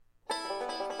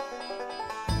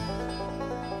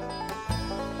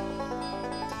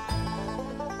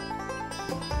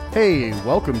Hey,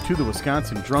 welcome to the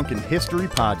Wisconsin Drunken History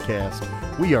Podcast.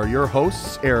 We are your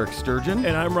hosts, Eric Sturgeon.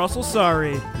 And I'm Russell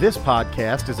Sari. This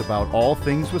podcast is about all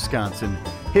things Wisconsin,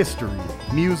 history,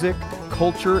 music,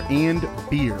 culture, and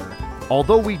beer.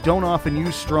 Although we don't often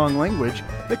use strong language,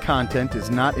 the content is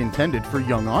not intended for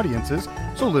young audiences,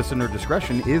 so listener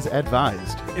discretion is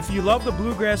advised. If you love the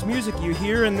bluegrass music you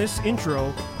hear in this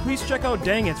intro, please check out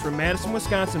Dang It's from Madison,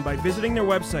 Wisconsin by visiting their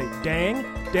website,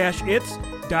 dang-its.com.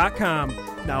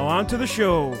 Now on to the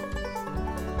show.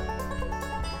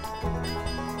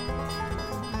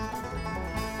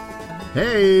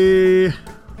 Hey,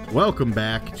 welcome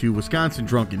back to Wisconsin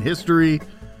Drunken History,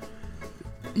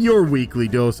 your weekly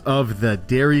dose of the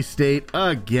Dairy State.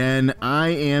 Again,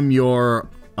 I'm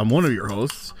one of your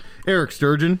hosts, Eric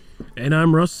Sturgeon. And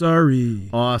I'm Russ Sari.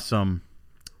 Awesome.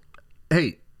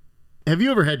 Hey, have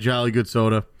you ever had Jolly Good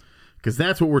Soda? Because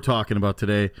that's what we're talking about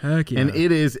today. Heck yeah. And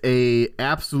it is a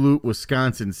absolute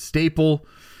Wisconsin staple.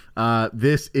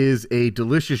 This is a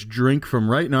delicious drink from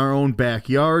right in our own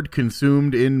backyard,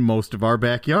 consumed in most of our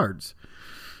backyards.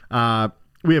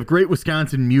 We have great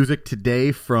Wisconsin music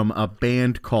today from a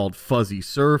band called Fuzzy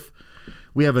Surf.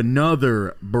 We have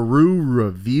another Brew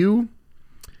Review,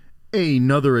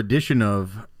 another edition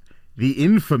of the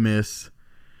infamous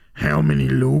How Many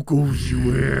Locals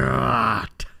You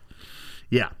At?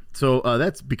 Yeah. So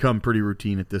that's become pretty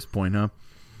routine at this point, huh?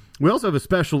 We also have a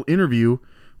special interview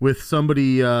with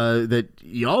somebody that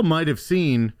y'all might have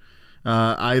seen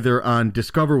either on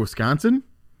Discover Wisconsin,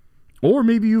 or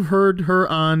maybe you've heard her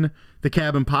on the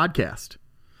Cabin Podcast.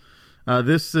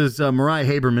 This is Mariah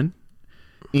Haberman,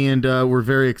 and we're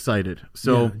very excited.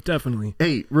 So yeah, definitely.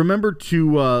 Hey, remember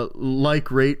to like,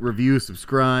 rate, review,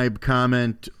 subscribe,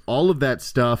 comment, all of that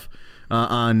stuff.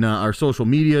 On our social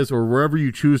medias or wherever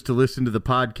you choose to listen to the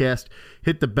podcast.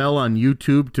 Hit the bell on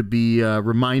YouTube to be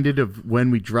reminded of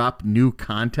when we drop new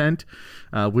content,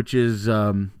 which is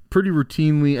pretty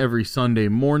routinely every Sunday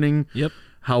morning. Yep.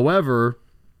 However,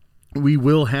 we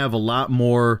will have a lot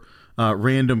more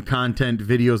random content,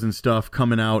 videos and stuff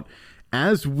coming out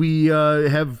as we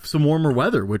have some warmer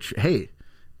weather, which, hey,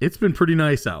 it's been pretty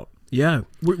nice out. Yeah,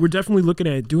 we're definitely looking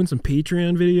at doing some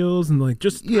Patreon videos and like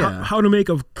just how to make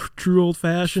a true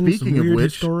old-fashioned, Speaking some weird of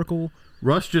which, historical.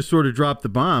 Russ just sort of dropped the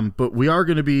bomb, but we are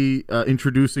going to be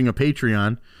introducing a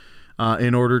Patreon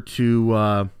in order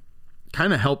to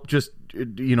kind of help just,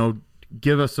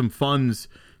 give us some funds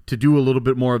to do a little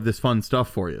bit more of this fun stuff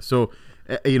for you. So,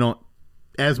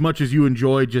 as much as you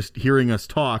enjoy just hearing us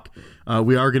talk,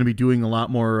 we are going to be doing a lot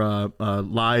more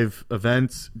live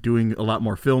events, doing a lot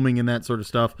more filming and that sort of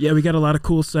stuff. Yeah, we got a lot of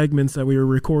cool segments that we were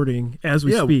recording as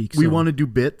we speak. We want to do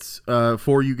bits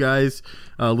for you guys,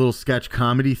 little sketch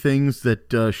comedy things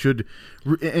that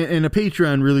and a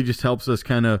Patreon really just helps us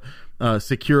kind of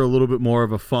secure a little bit more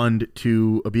of a fund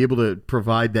to be able to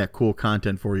provide that cool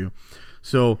content for you.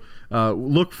 So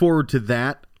look forward to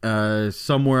that.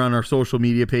 Somewhere on our social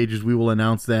media pages, we will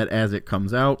announce that as it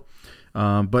comes out.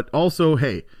 But also,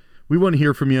 hey, we want to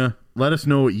hear from you. Let us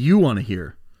know what you want to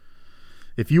hear.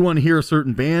 If you want to hear a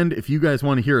certain band, if you guys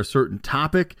want to hear a certain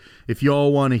topic, if you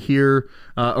all want to hear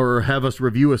or have us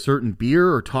review a certain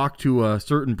beer or talk to a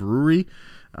certain brewery,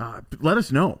 let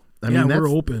us know. I mean, we're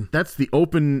open. That's the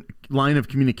open line of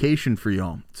communication for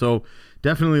y'all. So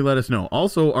definitely let us know.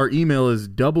 Also, our email is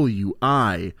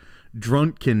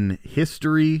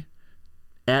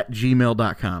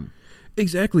drunkenhistory@gmail.com.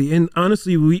 Exactly. And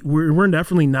honestly, we're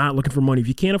definitely not looking for money. If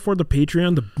you can't afford the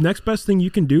Patreon, the next best thing you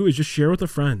can do is just share with a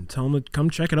friend. Tell them to come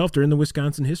check it out during the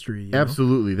Wisconsin history.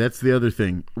 Absolutely. That's the other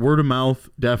thing. Word of mouth,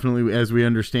 definitely, as we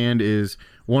understand, is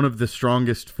one of the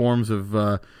strongest forms of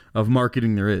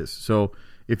marketing there is. So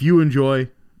if you enjoy,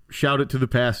 shout it to the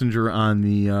passenger on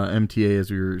the MTA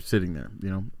as we were sitting there,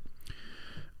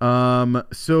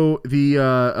 So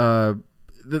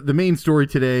the main story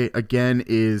today, again,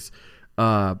 is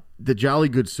the Jolly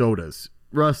Good Sodas.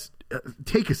 Russ,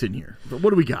 take us in here.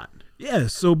 What do we got? Yeah,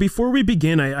 so before we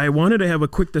begin, I wanted to have a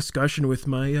quick discussion with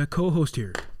my co-host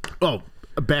here. Oh,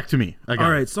 back to me. All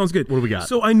right, sounds good. What do we got?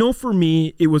 So I know for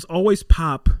me, it was always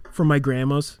pop from my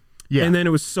grandma's. Yeah. And then it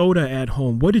was soda at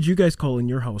home. What did you guys call in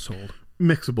your household?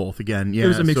 Mix of both again. Yeah. It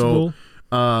was a mix of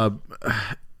both?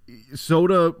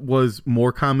 Soda was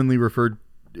more commonly referred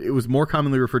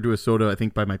to as soda, I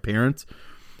think, by my parents.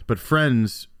 But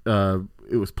friends,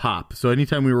 it was pop. So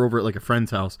anytime we were over at like a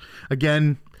friend's house,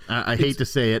 again, I hate to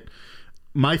say it,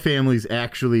 my family's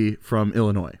actually from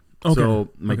Illinois. Okay. So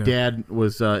my dad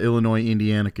was Illinois,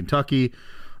 Indiana, Kentucky,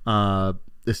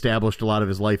 established a lot of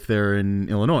his life there in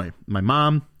Illinois. My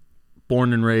mom,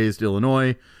 born and raised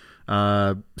Illinois.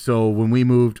 So when we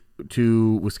moved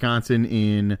to Wisconsin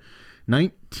in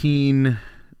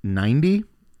 1990.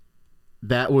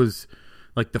 That was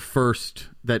like the first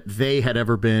that they had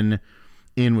ever been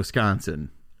in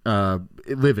Wisconsin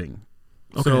living.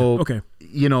 Okay. So, Okay.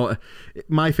 you know,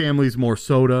 my family's more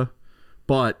soda,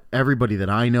 but everybody that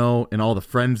I know and all the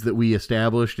friends that we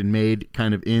established and made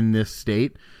kind of in this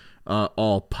state,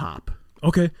 all pop.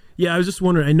 Okay. Yeah, I was just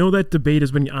wondering. I know that debate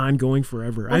has been ongoing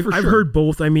forever. Oh, I've for sure. heard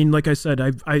both. I mean, like I said,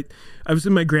 I was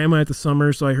with my grandma at the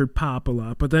summer, so I heard pop a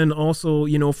lot. But then also,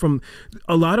 you know, from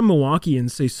a lot of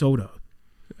Milwaukeeans say soda.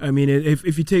 I mean,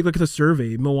 if you take a look at the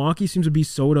survey, Milwaukee seems to be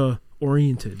soda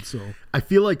oriented. So I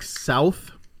feel like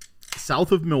south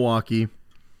of Milwaukee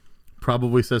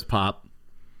probably says pop.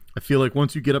 I feel like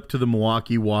once you get up to the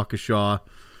Milwaukee, Waukesha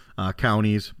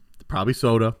counties, probably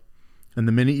soda. And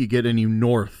the minute you get any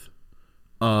north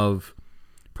of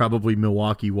probably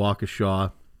Milwaukee,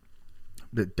 Waukesha,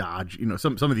 the Dodge, you know,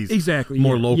 some of these exactly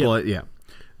more yeah, local, yeah.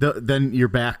 Then you're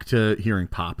back to hearing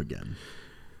pop again.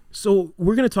 So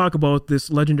we're going to talk about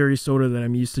this legendary soda that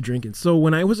I'm used to drinking. So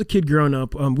when I was a kid growing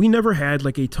up, we never had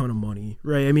like a ton of money,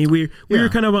 right? I mean, we were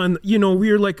kind of on, you know,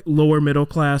 we were like lower middle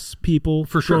class people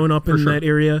for sure, growing up in that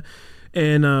area.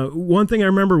 And one thing I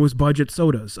remember was budget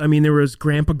sodas. I mean, there was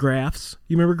Grandpa Graff's.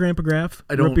 You remember Grandpa Graff?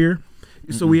 I don't. Root beer?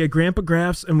 So we had Grandpa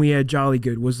Graff's and we had Jolly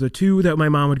Good was the two that my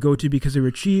mom would go to because they were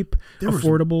cheap,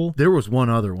 affordable. There was one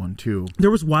other one too.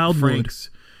 There was Wildwood.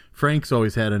 Frank's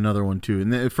always had another one too,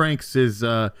 and Frank's is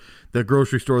the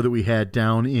grocery store that we had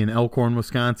down in Elkhorn,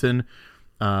 Wisconsin.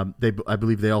 I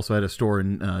believe they also had a store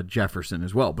in Jefferson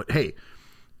as well. But hey,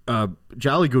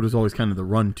 Jolly Good was always kind of the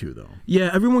run to though. Yeah,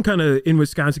 everyone kind of in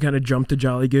Wisconsin kind of jumped to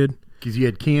Jolly Good. Because you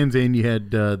had cans and you had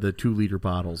the 2-liter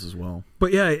bottles as well.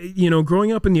 But yeah, you know,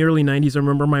 growing up in the early 90s, I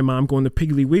remember my mom going to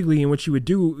Piggly Wiggly, and what she would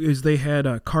do is they had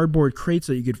cardboard crates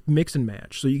that you could mix and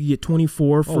match. So you could get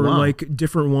 24 for like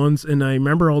different ones. And I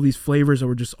remember all these flavors that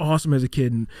were just awesome as a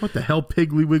kid. And what the hell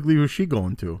Piggly Wiggly was she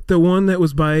going to? The one that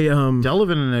was by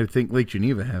Delavan and I think Lake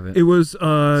Geneva have it. It was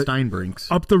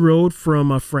Steinbrink's. Up the road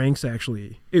from Frank's,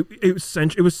 actually. It was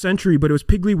Century, but it was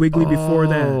Piggly Wiggly before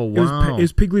that. Wow. It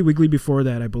was Piggly Wiggly before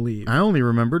that, I believe. I only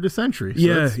remembered a Century. So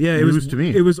yeah. It was to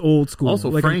me. It was old school. Also,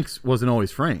 like Frank's wasn't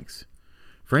always Frank's.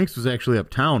 Frank's was actually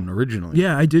uptown originally.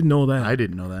 Yeah, I did know that. I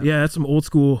didn't know that. Yeah, that's some old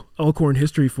school Elkhorn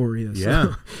history for you. So.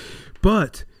 Yeah.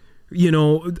 But, you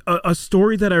know, a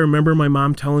story that I remember my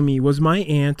mom telling me was my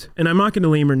aunt, and I'm not going to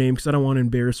name her name because I don't want to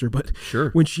embarrass her, but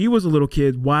sure. When she was a little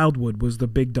kid, Wildwood was the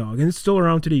big dog. And it's still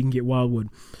around today. You can get Wildwood.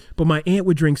 But my aunt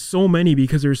would drink so many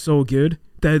because they're so good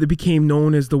that it became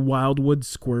known as the Wildwood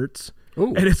Squirts.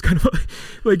 Ooh. And it's kind of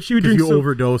like she would drink. You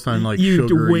overdose on like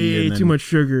sugar. Way too much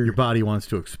sugar. Your body wants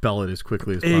to expel it as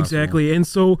quickly as possible. Exactly. And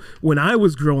so when I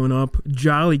was growing up,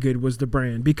 Jolly Good was the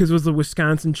brand because it was the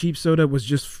Wisconsin cheap soda. It was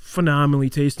just phenomenally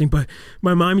tasting. But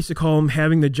my mom used to call them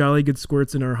having the Jolly Good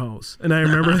Squirts in our house. And I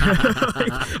remember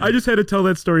that. I just had to tell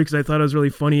that story because I thought it was really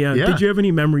funny. Yeah. Did you have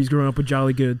any memories growing up with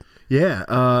Jolly Good?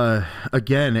 Yeah.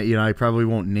 Again, you know, I probably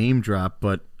won't name drop,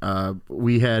 but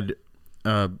we had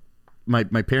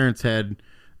my parents had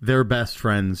their best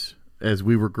friends as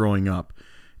we were growing up,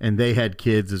 and they had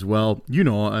kids as well. You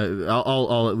know,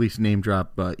 I'll at least name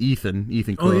drop Ethan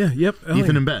Cook. Oh yeah, yep.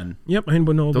 Ethan and Ben. Yep, I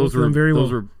know both of them very well.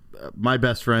 Those were my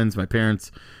best friends. My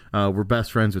parents were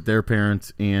best friends with their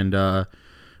parents, and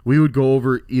we would go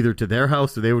over either to their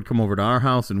house or they would come over to our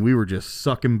house, and we were just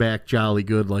sucking back Jolly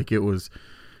Good like it was,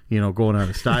 you know, going out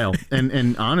of style.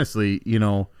 and honestly, you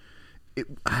know,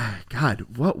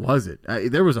 God, what was it?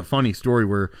 There was a funny story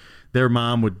where their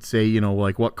mom would say, you know,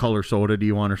 like, what color soda do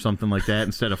you want or something like that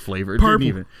instead of flavor.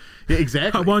 Purple.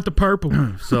 Exactly. I want the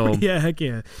purple. So yeah, heck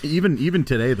yeah. Even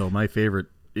today though, my favorite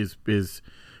is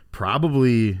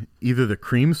probably either the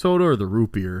cream soda or the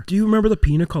root beer. Do you remember the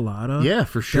pina colada? Yeah,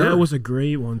 for sure. That was a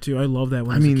great one too. I love that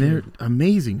one. I mean, they're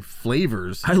amazing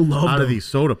flavors. I love out them. of these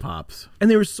soda pops, and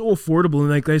they were so affordable. And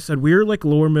like I said, we were like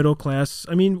lower middle class.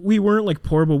 I mean, we weren't like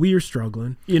poor, but we were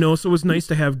struggling. You know, so it was nice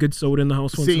to have good soda in the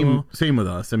house once in a while. Same with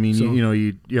us. I mean, So-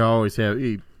 you always have.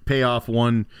 You pay off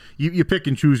one. You pick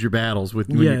and choose your battles when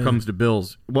it comes to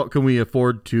bills. What can we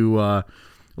afford to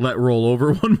let roll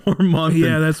over one more month?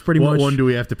 Yeah, that's pretty much. What one do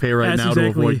we have to pay right That's now to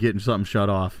exactly. avoid getting something shut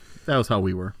off? That was how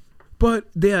we were. But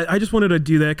yeah, I just wanted to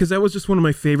do that because that was just one of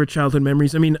my favorite childhood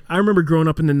memories. I mean, I remember growing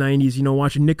up in the 90s, you know,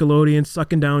 watching Nickelodeon,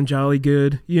 sucking down Jolly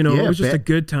Good. You know, Yeah, it was just a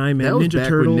good time, man. That was Ninja back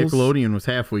Turtles. when Nickelodeon was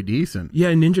halfway decent.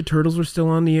 Yeah, Ninja Turtles were still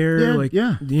on the air.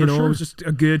 Yeah, you for know, sure. it was just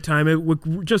a good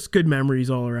time. Just good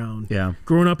memories all around. Yeah.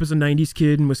 Growing up as a 90s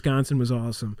kid in Wisconsin was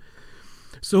awesome.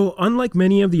 So, unlike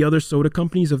many of the other soda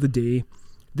companies of the day,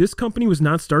 this company was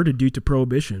not started due to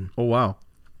prohibition, Oh wow.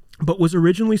 but was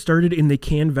originally started in the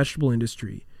canned vegetable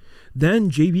industry. Then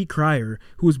J.B. Cryer,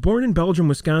 who was born in Belgium,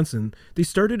 Wisconsin, they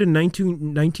started in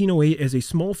 1908 as a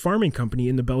small farming company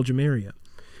in the Belgium area.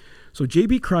 So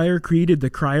J.B. Cryer created the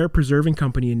Cryer Preserving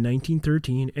Company in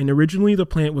 1913, and originally the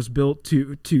plant was built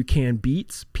to can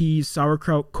beets, peas,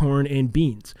 sauerkraut, corn, and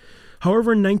beans.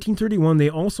 However, in 1931, they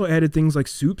also added things like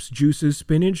soups, juices,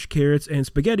 spinach, carrots, and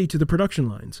spaghetti to the production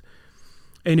lines.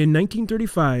 And in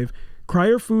 1935,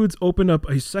 Cryer Foods opened up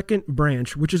a second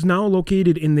branch, which is now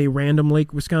located in the Random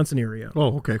Lake, Wisconsin area.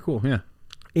 Oh, okay, cool, yeah.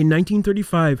 In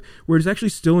 1935, where it's actually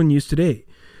still in use today.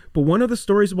 But one of the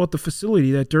stories about the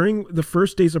facility that during the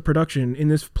first days of production in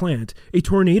this plant, a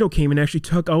tornado came and actually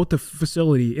took out the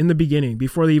facility in the beginning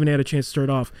before they even had a chance to start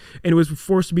off, and it was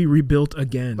forced to be rebuilt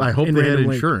again. I hope they had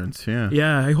insurance, yeah.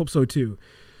 Yeah, I hope so too.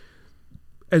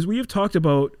 As we have talked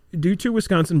about, due to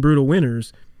Wisconsin brutal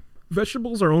winters,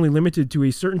 vegetables are only limited to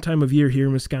a certain time of year here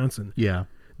in Wisconsin. Yeah.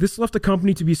 This left the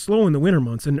company to be slow in the winter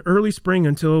months and early spring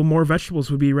until more vegetables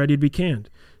would be ready to be canned.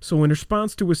 So in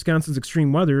response to Wisconsin's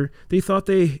extreme weather, they thought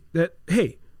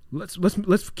hey,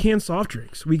 let's can soft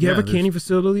drinks. We have a canning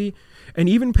facility and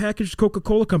even packaged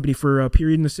Coca-Cola company for a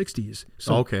period in the 60s.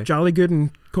 So okay. Jolly Good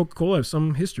and Coca-Cola have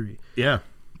some history. Yeah.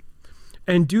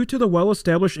 And due to the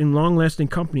well-established and long-lasting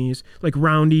companies like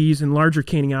Roundy's and larger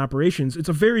canning operations, it's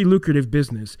a very lucrative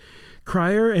business.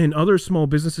 Cryer and other small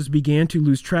businesses began to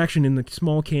lose traction in the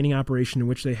small canning operation in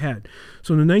which they had.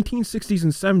 So in the 1960s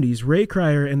and 70s, Ray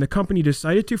Cryer and the company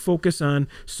decided to focus on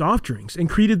soft drinks and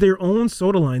created their own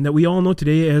soda line that we all know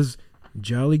today as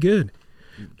Jolly Good.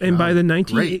 And by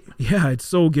the yeah, it's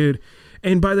so good.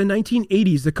 And by the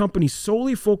 1980s, the company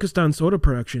solely focused on soda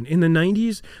production. In the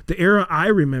 90s, the era I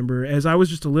remember, as I was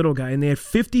just a little guy, and they had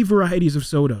 50 varieties of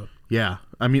soda. Yeah.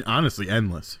 I mean, honestly,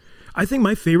 endless. I think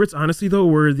my favorites, honestly, though,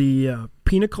 were the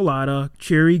pina colada,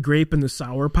 cherry, grape, and the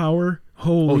sour power.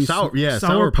 Holy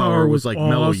sour power was like awesome.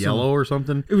 Mellow Yellow or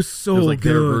something. It was so good. It was like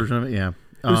good. their version of it, yeah.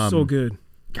 It was so good.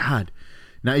 God.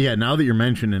 Now that you're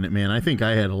mentioning it, man, I think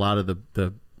I had a lot of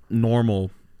the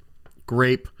normal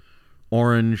grape,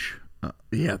 orange.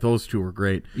 Yeah, those two were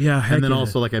great. Yeah, heck and then yeah.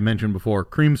 also, like I mentioned before,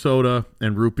 cream soda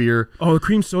and root beer. Oh, the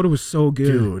cream soda was so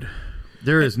good. Dude,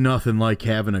 there is nothing like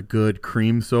having a good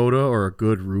cream soda or a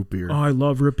good root beer. Oh, I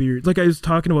love root beer. Like I was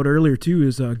talking about earlier, too,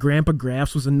 is Grandpa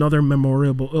Graff's was another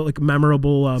memorable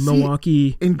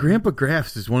Milwaukee. And Grandpa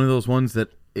Graff's is one of those ones that,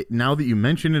 now that you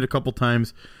mention it a couple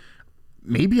times,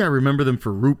 maybe I remember them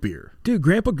for root beer. Dude,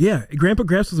 Grandpa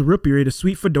Graff's was a root beer. He had a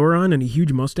sweet fedora on and a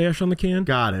huge mustache on the can.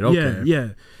 Got it, okay.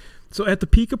 Yeah. So at the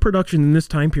peak of production in this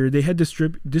time period, they had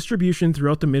distribution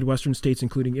throughout the Midwestern states,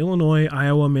 including Illinois,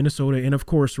 Iowa, Minnesota, and of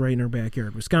course, right in our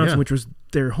backyard, Wisconsin, which was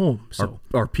their home. So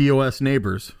our POS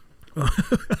neighbors.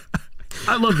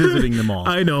 I love visiting them all.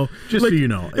 I know. Just so you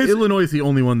know, Illinois is the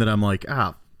only one that I'm like,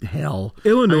 hell,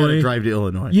 Illinois. I gotta drive to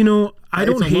Illinois. You know, I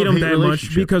don't hate them that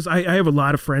much because I have a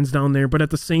lot of friends down there, but at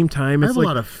the same time, it's I have a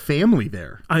lot of family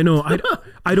there. I know.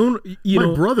 I don't.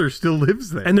 My brother still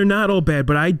lives there, and they're not all bad.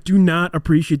 But I do not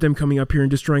appreciate them coming up here and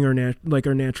destroying our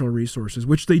natural resources,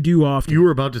 which they do often. You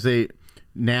were about to say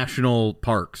national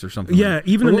parks or something. Yeah,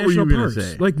 even the national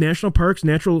parks, like national parks,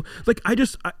 natural. Like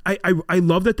I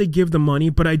love that they give the money,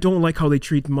 but I don't like how they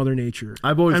treat Mother Nature.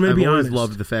 I've always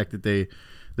loved the fact that they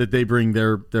bring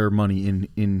their money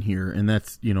in here, and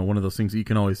that's one of those things that you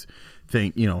can always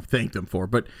thank them for.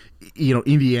 But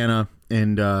Indiana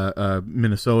and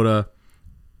Minnesota,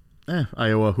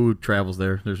 Iowa, who travels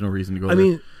there? There's no reason to go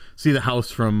there. See the house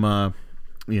from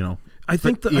I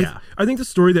think the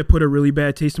story that put a really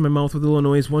bad taste in my mouth with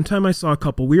Illinois is one time I saw a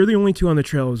couple. We were the only two on the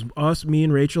trail. It was us, me,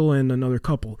 and Rachel, and another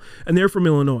couple, and they're from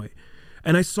Illinois.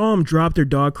 And I saw them drop their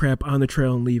dog crap on the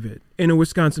trail and leave it in a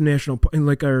Wisconsin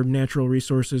our natural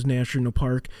resources national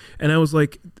park. And I was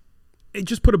like, it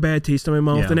just put a bad taste in my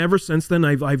mouth. Yeah. And ever since then,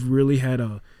 I've really had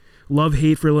a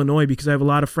love-hate for Illinois because I have a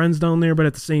lot of friends down there. But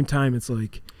at the same time, it's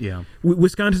like,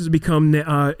 Wisconsin has become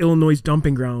Illinois'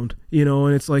 dumping ground,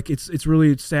 and it's like it's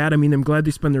really sad. I mean, I'm glad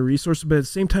they spend their resources, but at the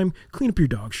same time, clean up your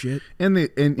dog shit and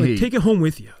take it home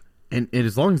with you. And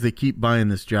as long as they keep buying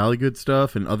this Jolly Good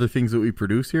stuff and other things that we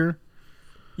produce here.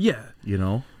 Yeah.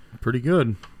 Pretty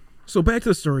good. So back to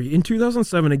the story. In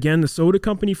 2007, again, the soda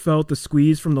company felt the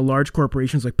squeeze from the large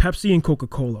corporations like Pepsi and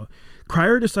Coca-Cola.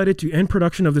 Cryer decided to end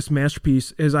production of this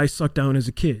masterpiece as I sucked down as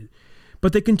a kid.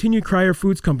 But they continued Cryer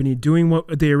Foods Company doing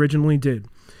what they originally did.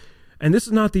 And this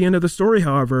is not the end of the story,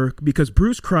 however, because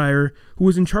Bruce Cryer, who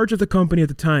was in charge of the company at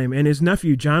the time, and his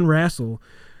nephew, John Rassel,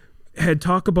 had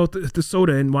talked about the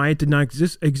soda and why it did not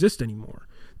exist anymore.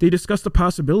 They discussed the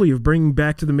possibility of bringing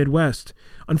back to the Midwest.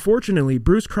 Unfortunately,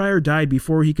 Bruce Cryer died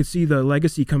before he could see the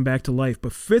legacy come back to life,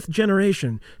 but fifth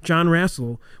generation, John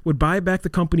Rassel, would buy back the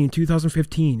company in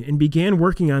 2015 and began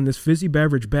working on this fizzy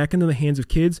beverage back into the hands of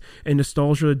kids and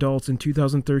nostalgia adults in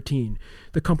 2013.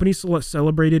 The company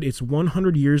celebrated its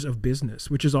 100 years of business,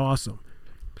 which is awesome.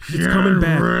 It's coming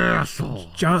back.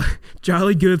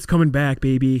 Jolly Good's coming back,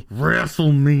 baby.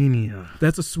 WrestleMania.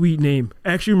 That's a sweet name.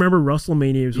 I actually remember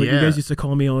WrestleMania is what you guys used to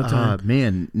call me all the time.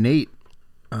 Man, Nate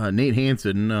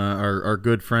Hansen, our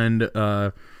good friend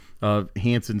of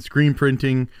Hansen Screen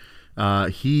Printing,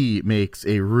 he makes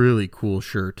a really cool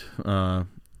shirt about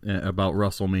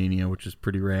WrestleMania, which is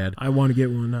pretty rad. I want to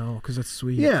get one now because that's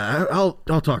sweet. Yeah,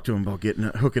 I'll talk to him about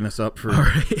hooking us up for. All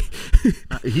right.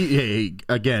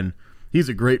 He's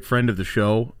a great friend of the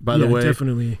show, by the way.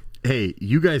 Definitely. Hey,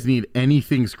 you guys need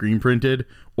anything screen printed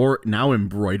or now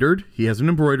embroidered? He has an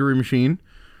embroidery machine.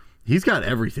 He's got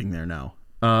everything there now.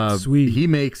 Sweet. He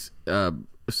makes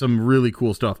some really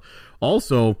cool stuff.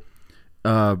 Also,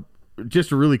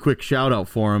 just a really quick shout out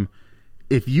for him.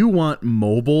 If you want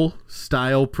mobile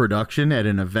style production at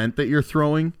an event that you're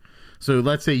throwing, so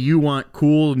let's say you want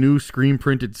cool new screen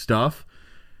printed stuff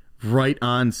right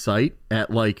on site at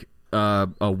like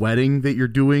a wedding that you're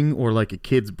doing or like a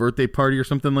kid's birthday party or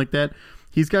something like that,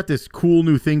 he's got this cool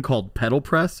new thing called Pedal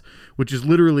Press, which is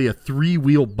literally a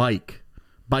 3-wheel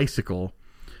bicycle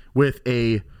with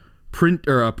a print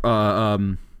or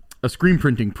a screen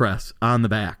printing press on the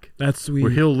back. That's sweet.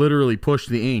 Where he'll literally push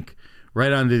the ink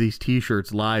right onto these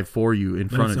T-shirts live for you in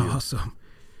front of you. That's awesome.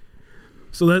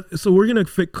 So we're going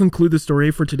to conclude the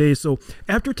story for today. So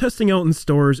after testing out in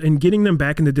stores and getting them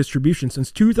back into distribution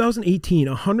since 2018,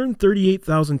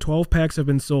 138,012 packs have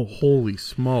been sold. Holy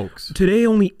smokes. Today,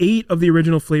 only 8 of the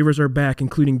original flavors are back,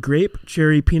 including grape,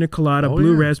 cherry, pina colada,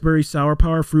 blue raspberry, sour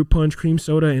power, fruit punch, cream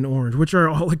soda, and orange, which are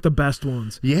all like the best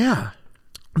ones. Yeah.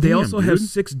 They also have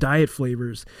 6 diet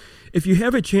flavors. If you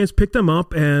have a chance, pick them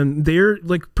up, and they're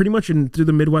like pretty much into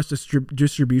the Midwest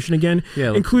distribution again,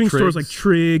 like including stores like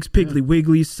Triggs, Piggly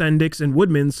Wiggly, Sendik's, and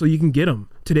Woodman's, so you can get them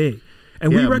today.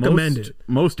 And we recommend it.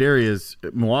 Most areas,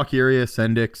 Milwaukee area,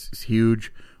 Sendik's is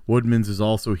huge. Woodman's is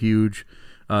also huge.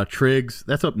 Triggs,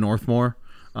 that's up north more.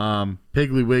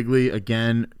 Piggly Wiggly,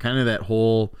 again, kind of that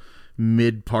whole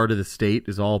mid part of the state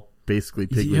is all basically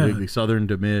Piggly Wiggly, southern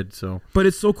to mid. So, but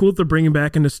it's so cool that they're bringing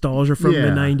back a nostalgia from the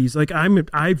 90s. Like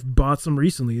I've bought some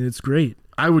recently, and it's great.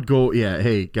 I would go.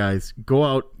 Hey guys, go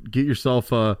out, get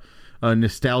yourself a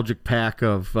nostalgic pack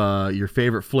of your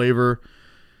favorite flavor.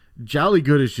 Jolly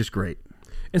Good is just great.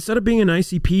 Instead of being an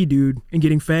ICP dude and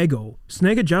getting Faygo,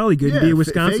 snag a Jolly Good and be a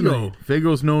Wisconsin.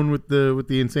 Faygo's known with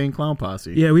the Insane Clown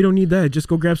Posse. Yeah, we don't need that. Just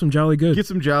go grab some Jolly Good. Get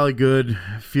some Jolly Good.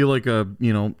 Feel like a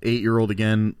 8-year-old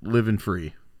again, living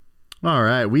free. All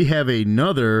right, we have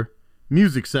another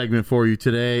music segment for you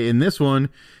today, and this one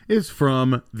is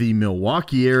from the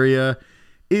Milwaukee area.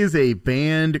 Is a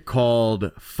band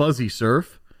called Fuzzy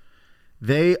Surf.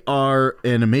 They are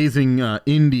an amazing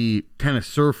indie kind of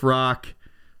surf rock.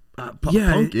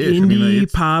 Punk-ish.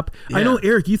 Indie pop. Yeah. I know,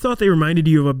 Eric, you thought they reminded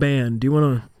you of a band. Do you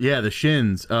want to? Yeah, the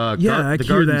Shins. I the hear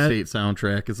Garden that. State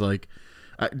soundtrack is like,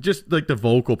 just like the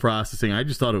vocal processing. I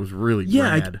just thought it was really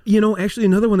rad. Actually,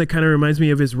 another one that kind of reminds me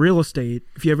of is Real Estate.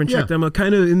 If you haven't checked them,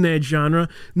 kind of in that genre.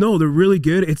 No, they're really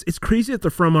good. It's crazy that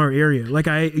they're from our area. Like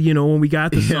when we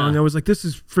got the song, I was like, this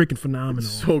is freaking phenomenal.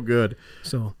 So good.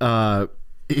 So,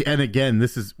 and again,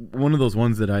 this is one of those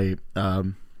ones that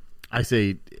I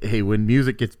say, hey, when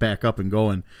music gets back up and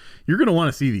going, you're going to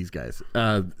want to see these guys.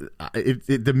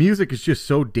 The music is just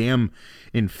so damn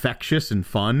infectious and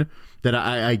fun that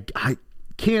I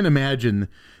can't imagine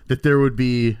that there would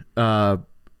be a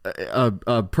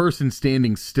person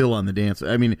standing still on the dance.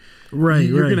 I mean,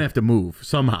 you're going to have to move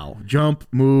somehow. Jump,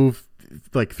 move,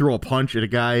 like throw a punch at a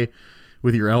guy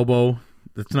with your elbow.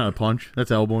 That's not a punch. That's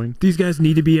elbowing. These guys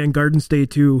need to be on Garden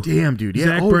State too. Damn, dude.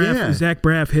 Yeah. Zach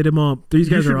Braff hit him up. These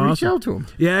guys are awesome. Reach out to him.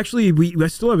 Yeah, actually, I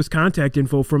still have his contact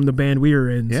info from the band we were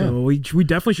in. Yeah. So we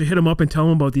definitely should hit him up and tell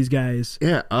him about these guys.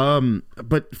 Yeah.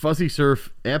 But Fuzzy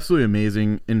Surf, absolutely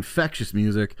amazing, infectious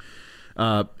music.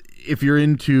 If you're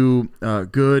into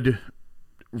good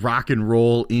rock and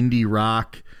roll, indie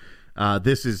rock,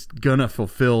 this is gonna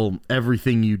fulfill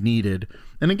everything you needed.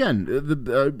 And again,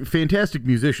 the fantastic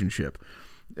musicianship.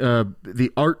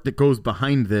 The art that goes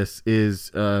behind this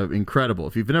is incredible.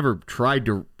 If you've never tried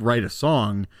to write a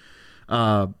song,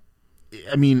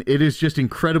 it is just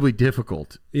incredibly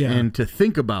difficult. Yeah. And to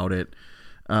think about it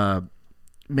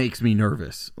makes me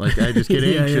nervous. Like, I just get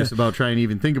anxious about trying to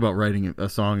even think about writing a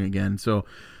song again. So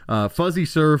Fuzzy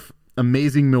Surf,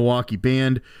 amazing Milwaukee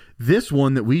band. This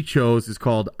one that we chose is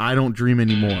called I Don't Dream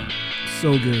Anymore.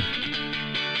 So good.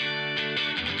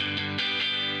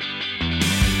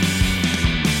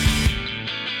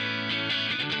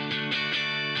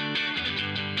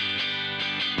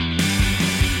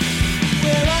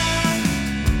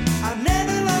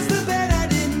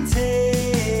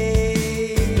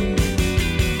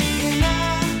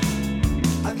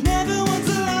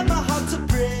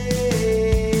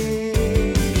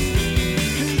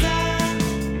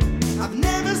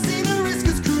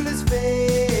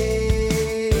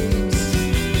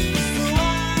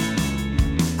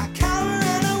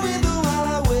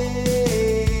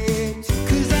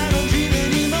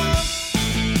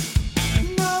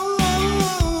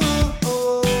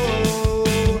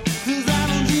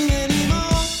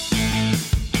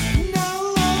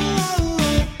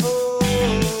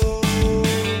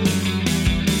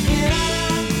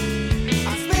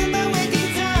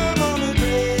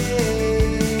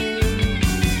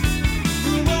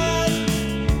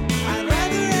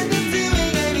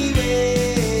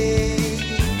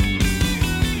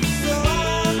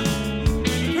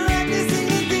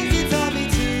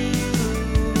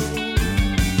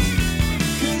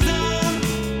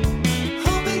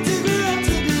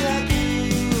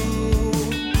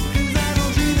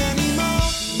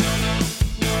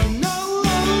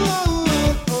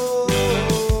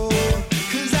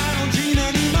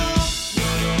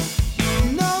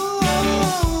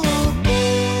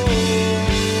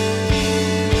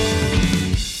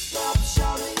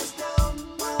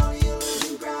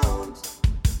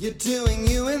 You're doing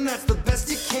you and that's the best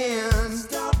you can.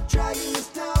 Stop dragging us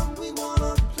down, we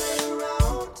wanna play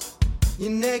around.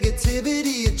 Your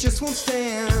negativity, it just won't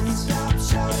stand. Stop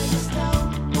shouting us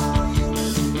down while you're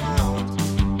losing ground.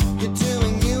 You're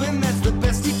doing you and that's the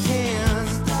best you can.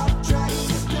 Stop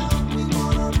dragging us down, we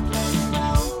wanna play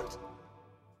around.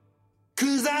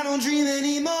 'Cause I don't dream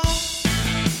anymore.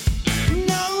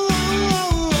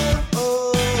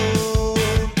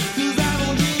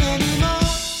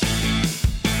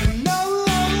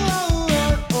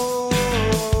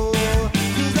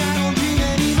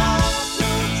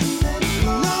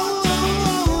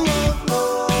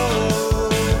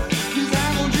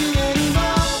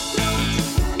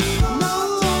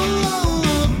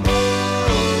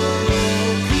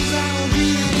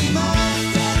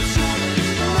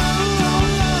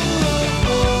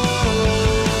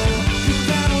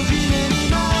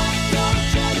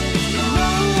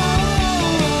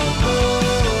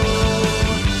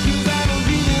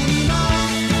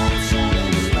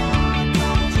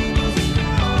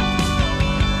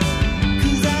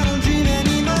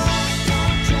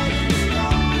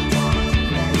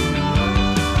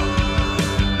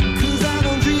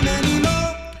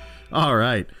 All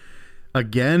right.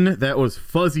 Again, that was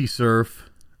Fuzzy Surf,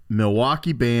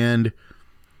 Milwaukee band.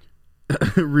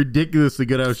 Ridiculously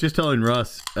good. I was just telling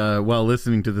Russ while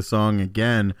listening to the song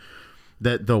again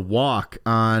that the walk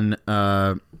on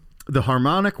the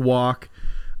harmonic walk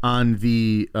on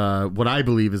the what I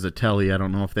believe is a telly. I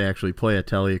don't know if they actually play a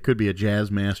telly. It could be a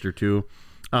jazz master too.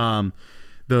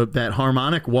 That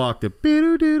harmonic walk, that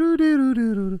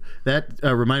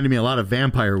reminded me a lot of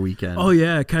Vampire Weekend. Oh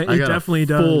yeah, it definitely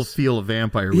does. Full feel of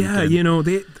Vampire Weekend. Yeah, you know,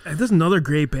 there's another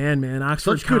great band, man.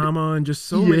 Oxford Comma, and just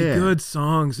so many good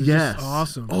songs. It's just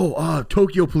awesome. Oh,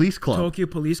 Tokyo Police Club. Tokyo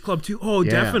Police Club too. Oh,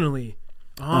 definitely.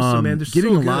 Awesome, man. They're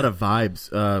getting so a lot of vibes.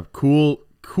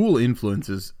 Cool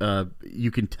influences.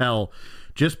 You can tell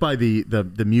just by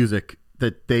the music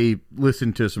that they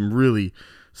listen to some really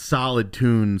solid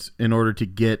tunes in order to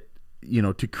get,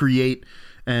 to create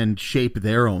and shape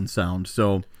their own sound.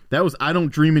 So that was I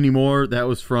Don't Dream Anymore. That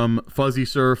was from Fuzzy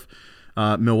Surf,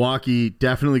 Milwaukee.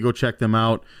 Definitely go check them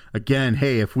out. Again,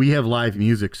 hey, if we have live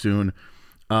music soon,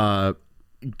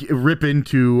 rip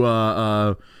into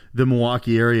the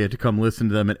Milwaukee area to come listen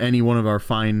to them at any one of our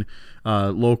fine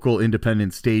local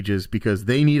independent stages, because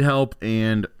they need help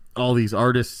and all these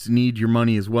artists need your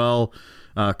money as well.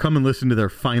 Come and listen to their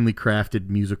finely crafted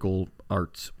musical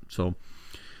arts. So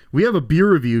we have a beer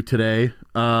review today.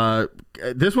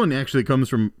 This one actually comes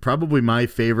from probably my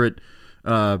favorite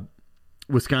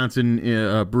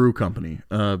Wisconsin brew company.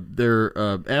 They're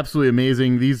absolutely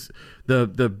amazing.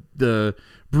 The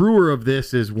brewer of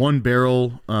this is One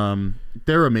Barrel.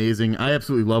 They're amazing. I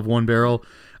absolutely love One Barrel.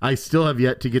 I still have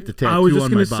yet to get the tattoo on my body. I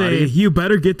was just going to say, you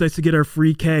better get this to get our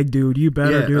free keg, dude. You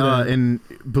better do that. And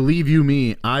believe you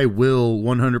me, I will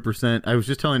 100%. I was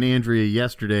just telling Andrea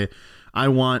yesterday, I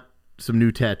want some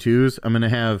new tattoos. I'm going to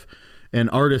have an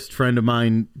artist friend of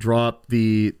mine draw up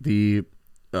the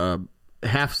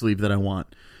half sleeve that I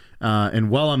want. And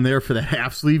while I'm there for the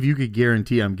half sleeve, you could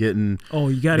guarantee I'm getting. Oh,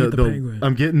 you got to get the penguin.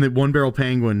 I'm getting the One Barrel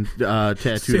Penguin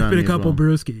tattooed Sipping on me a couple as well.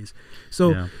 brewskis.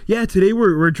 So yeah, today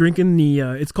we're drinking the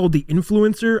it's called the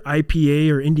Influencer IPA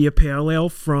or India Pale Ale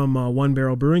from One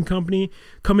Barrel Brewing Company,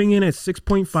 coming in at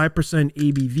 6.5%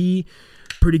 ABV.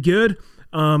 Pretty good.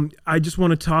 I just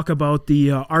want to talk about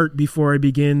the art before I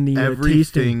begin the Everything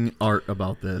tasting. art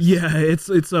about this. Yeah, it's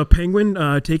a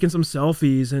penguin taking some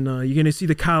selfies, and you're gonna see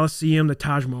the Coliseum, the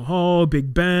Taj Mahal,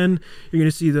 Big Ben. You're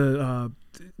gonna see the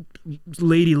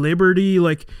Lady Liberty,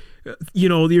 like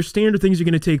your standard things you're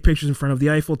gonna take pictures in front of, the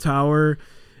Eiffel Tower.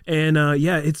 And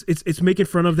it's making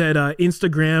fun of that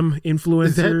Instagram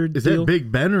influencer. Is that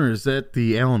Big Ben or is that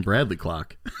the Alan Bradley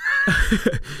clock?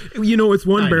 It's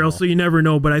One Barrel, so you never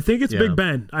know. But I think it's Big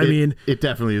Ben. I mean, it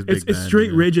definitely is Big Ben. It's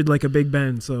straight rigid like a Big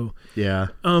Ben. So yeah.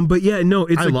 But yeah, no,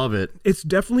 I love it. It's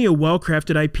definitely a well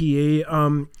crafted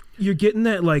IPA. You're getting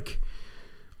that like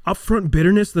upfront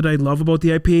bitterness that I love about the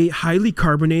IPA. Highly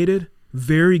carbonated,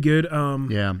 very good.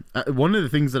 One of the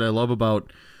things that I love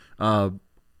about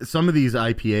some of these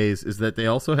IPAs is that they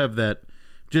also have that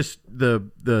just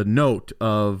the note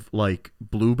of like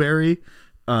blueberry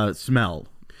smell.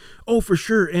 Oh, for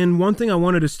sure. And one thing I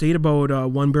wanted to state about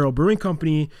One Barrel Brewing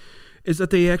Company is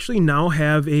that they actually now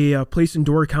have a place in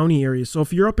Door County area. So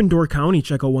if you're up in Door County,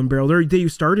 check out One Barrel. They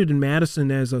started in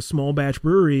Madison as a small batch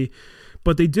brewery,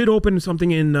 but they did open something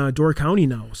in Door County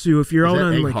now. So if you're out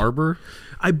on Egg Harbor,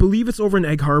 I believe it's over in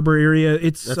Egg Harbor area.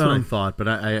 That's what I thought, but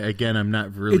I'm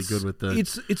not really good with the.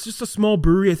 It's just a small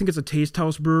brewery. I think it's a taste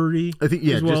house brewery. I think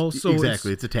as well.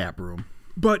 Exactly. It's a tap room.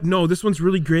 But no, this one's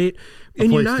really great. A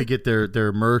place to get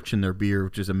their merch and their beer,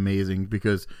 which is amazing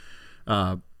because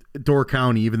Door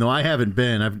County, even though I haven't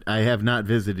been, I have not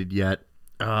visited yet,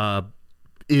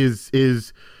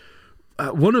 is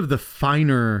one of the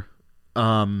finer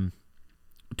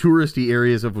touristy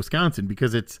areas of Wisconsin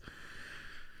because it's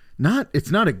not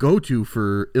a go-to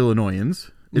for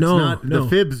Illinoisans. The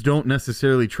Fibs don't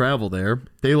necessarily travel there.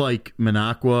 They like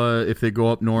Minocqua if they go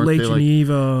up north. Lake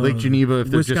Geneva if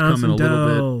they're just coming a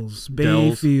little bit.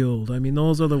 Bayfield. I mean,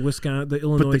 those are the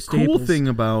Illinois But the staples. cool thing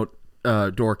about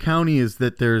Door County is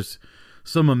that there's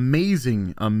some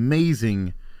amazing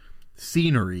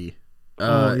scenery.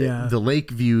 The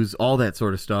lake views, all that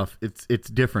sort of stuff. It's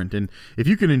different. And if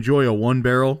you can enjoy a One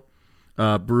Barrel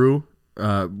brew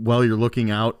while you're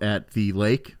looking out at the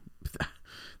lake,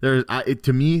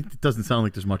 to me, it doesn't sound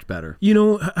like there's much better.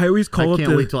 I always call it. I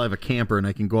can't wait till I have a camper and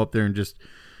I can go up there and just,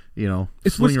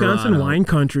 it's Wisconsin wine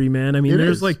country, man. I mean,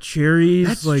 there's like cherries.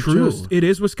 That's like true. It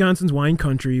is Wisconsin's wine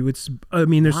country. There's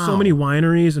so many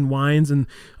wineries and wines and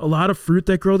a lot of fruit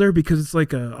that grow there because it's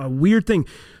like a weird thing.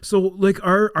 So like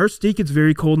our state gets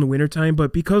very cold in the wintertime,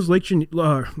 but because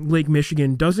Lake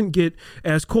Michigan doesn't get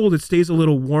as cold, it stays a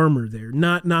little warmer there.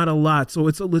 Not a lot. So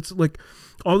it's like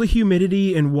all the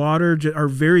humidity and water are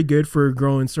very good for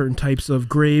growing certain types of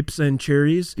grapes and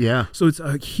cherries. Yeah. So it's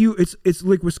a huge. It's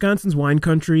like Wisconsin's wine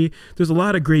country. There's a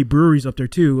lot of great breweries up there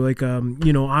too. Like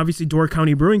obviously Door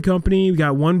County Brewing Company. We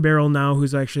got One Barrel now,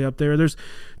 who's actually up there. There's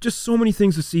just so many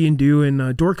things to see and do,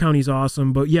 and Door County's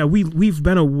awesome. But yeah, we've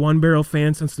been a One Barrel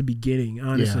fan since the beginning.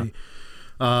 Honestly.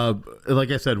 Yeah. Like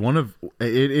I said,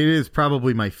 it is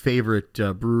probably my favorite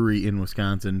brewery in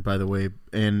Wisconsin, by the way,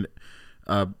 and.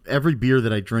 Every beer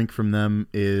that I drink from them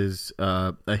is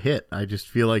a hit. I just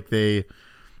feel like they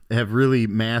have really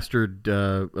mastered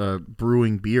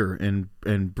brewing beer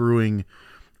and brewing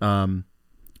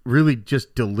really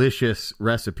just delicious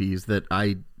recipes that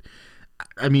I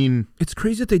mean, it's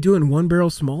crazy that they do it in One Barrel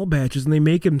small batches and they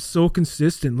make them so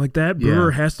consistent. Like that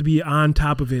brewer has to be on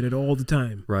top of it all the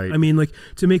time. Right. I mean, like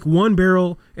to make One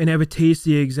Barrel and have it taste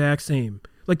the exact same,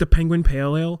 like the Penguin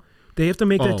Pale Ale. They have to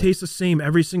make that taste the same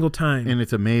every single time. And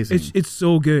it's amazing. It's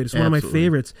so good. It's one of my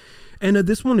favorites. And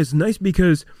this one is nice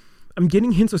because I'm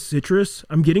getting hints of citrus.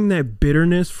 I'm getting that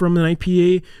bitterness from an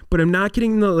IPA, but I'm not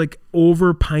getting the like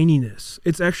over pininess.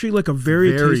 It's actually like a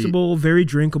very tasteable, very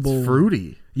drinkable. It's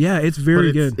fruity. Yeah, it's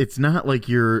very good. It's not like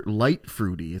your light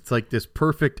fruity. It's like this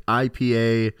perfect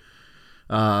IPA.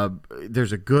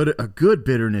 There's a good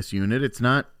bitterness unit. It's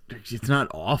not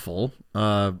awful.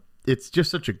 It's just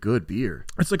such a good beer.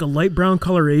 It's like a light brown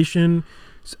coloration.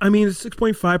 I mean, it's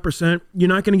 6.5%. You're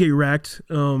not going to get wrecked,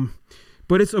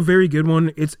 but it's a very good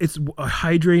one. It's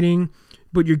hydrating,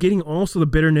 but you're getting also the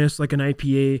bitterness like an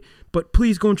IPA. But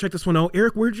please go and check this one out.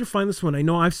 Eric, where did you find this one? I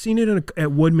know I've seen it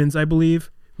at Woodman's, I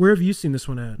believe. Where have you seen this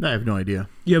one at? I have no idea.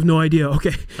 You have no idea?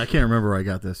 Okay. I can't remember where I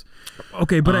got this.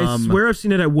 Okay, but I swear I've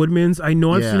seen it at Woodman's. I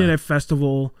know I've seen it at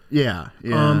Festival. Yeah.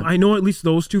 I know at least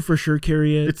those two for sure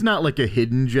carry it. It's not like a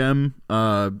hidden gem.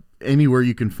 anywhere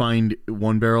you can find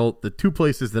One Barrel. The two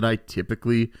places that I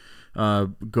typically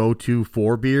go to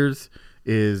for beers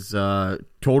is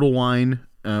Total Wine,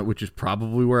 which is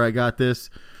probably where I got this,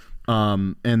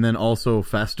 and then also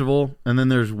Festival. And then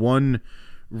there's one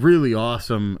really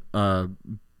awesome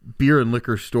beer and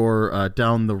liquor store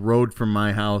down the road from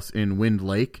my house in Wind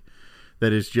Lake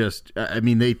that is just, I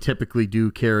mean, they typically do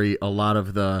carry a lot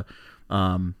of the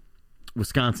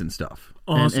Wisconsin stuff.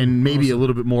 Awesome. And maybe a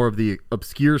little bit more of the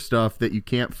obscure stuff that you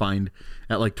can't find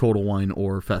at like Total Wine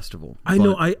or Festival. I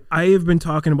know I have been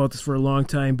talking about this for a long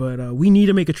time, but we need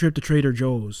to make a trip to Trader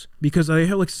Joe's because they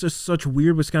have like such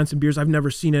weird Wisconsin beers I've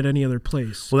never seen at any other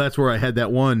place. Well, that's where I had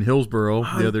that one, Hillsboro,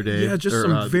 the other day. Yeah, just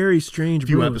some very strange a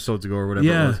few brews. episodes ago or whatever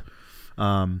it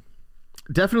was.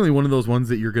 Definitely one of those ones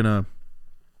that you're going to...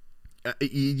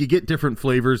 you get different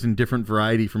flavors and different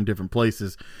variety from different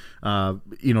places.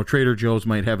 Trader Joe's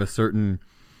might have a certain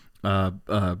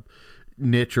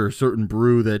niche or a certain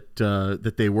brew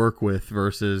that they work with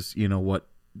versus what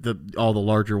all the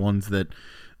larger ones that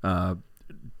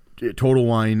Total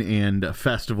Wine and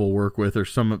Festival work with, or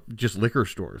some just liquor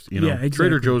stores. Yeah, exactly.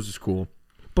 Trader Joe's is cool.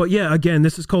 But yeah, again,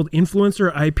 this is called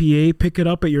Influencer IPA. Pick it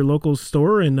up at your local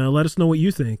store and let us know what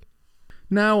you think.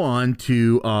 Now on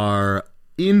to our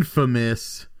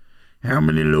infamous, how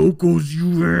many locals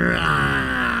you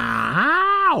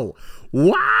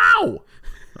wow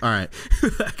all right.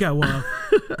 That got wild.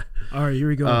 All right, here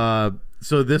we go.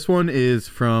 So this one is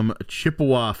from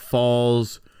Chippewa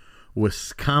Falls,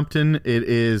 Wisconsin. It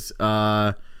is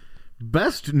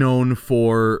best known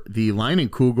for the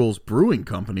Leinenkugel's Brewing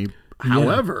Company.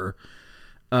 However,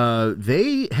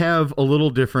 they have a little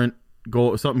different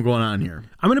something going on here.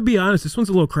 I'm going to be honest. This one's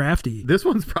a little crafty. This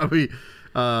one's probably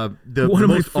the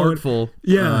most artful.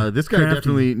 Yeah, this guy crafty.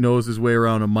 definitely knows his way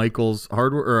around a Michael's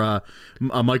hardware or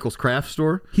a Michael's craft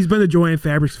store. He's been to Joanne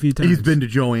Fabrics a few times. He's been to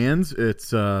Joann's.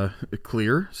 It's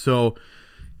clear. So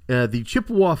the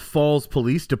Chippewa Falls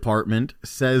Police Department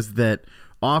says that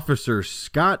Officer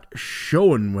Scott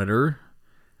Schoenwitter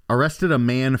arrested a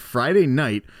man Friday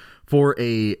night for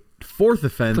a fourth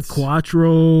offense. The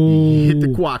Quattro. Hit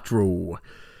the Quattro.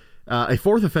 A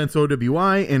fourth offense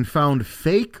OWI, and found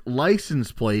fake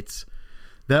license plates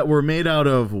that were made out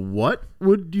of, what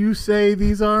would you say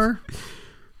these are?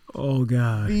 Oh,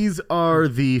 God. These are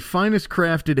the finest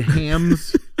crafted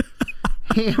Hams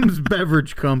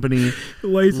Beverage Company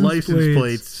license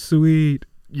plates. Sweet.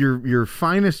 Your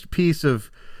finest piece of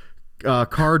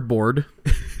cardboard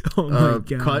Oh, my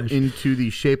gosh. cut into the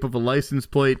shape of a license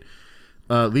plate,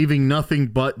 leaving nothing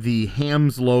but the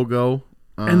Hams logo.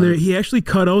 And he actually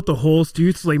cut out the holes,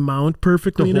 too, so they mount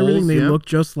perfectly and everything. They look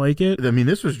just like it. I mean,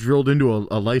 this was drilled into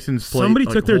a license plate. Somebody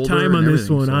took their time on this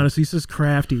one, so. honestly. This is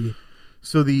crafty.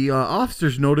 So the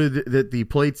officers noted that the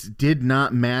plates did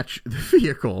not match the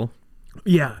vehicle.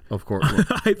 Yeah. Of course.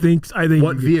 I think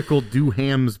what vehicle do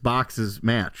Hams boxes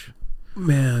match?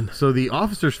 Man. So the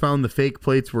officers found the fake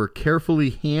plates were carefully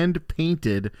hand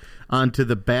painted onto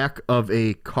the back of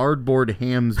a cardboard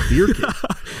Hams beer kit.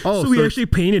 So he actually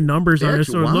painted numbers on it.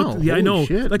 So it looked, yeah, I know.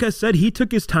 Shit. Like I said, he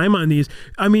took his time on these.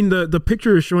 I mean, the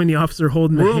picture is showing the officer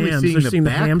holding the Hams. They're seeing the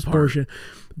Hams portion.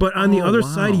 But on the other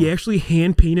side, he actually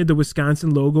hand painted the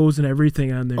Wisconsin logos and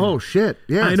everything on there. Oh shit!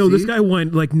 Yeah, I know this guy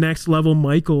went like next level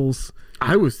Michaels.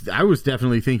 I was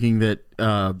definitely thinking that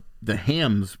the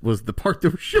Hams was the part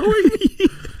that was showing.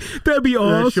 That'd be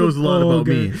awesome. That shows a lot about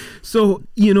me. So,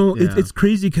 it's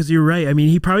crazy because you're right. I mean,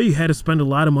 he probably had to spend a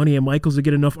lot of money at Michael's to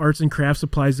get enough arts and craft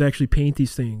supplies to actually paint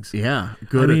these things. Yeah,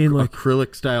 good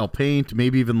acrylic style paint,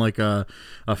 maybe even like a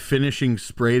finishing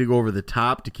spray to go over the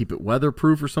top to keep it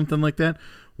weatherproof or something like that.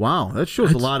 Wow, that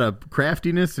shows a lot of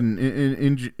craftiness and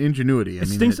ingenuity. It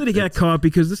stinks that he got caught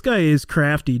because this guy is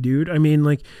crafty, dude. I mean,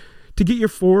 like, to get your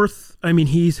fourth, I mean,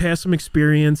 he has some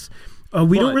experience.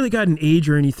 We don't really got an age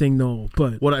or anything, though.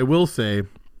 But what I will say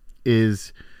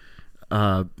is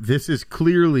this is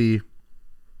clearly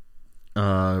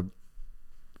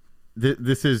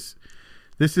this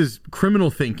is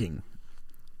criminal thinking.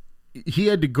 He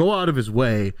had to go out of his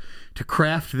way to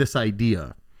craft this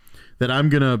idea that I'm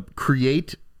going to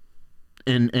create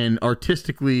and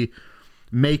artistically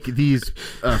make these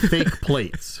fake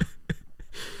plates.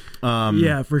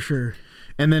 Yeah, for sure.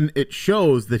 And then it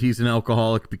shows that he's an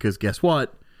alcoholic because guess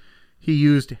what? He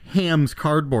used Hams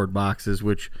cardboard boxes,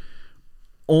 which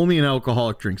only an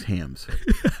alcoholic drinks Hams.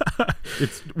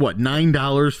 It's what,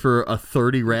 $9 for a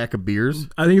 30 rack of beers?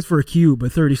 I think it's for a cube, a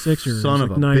 36er. Son of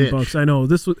like a $9. bitch. I know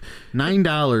this was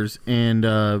 $9,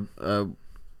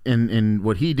 and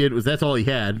what he did was that's all he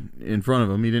had in front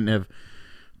of him. He didn't have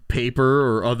paper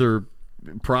or other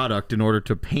product in order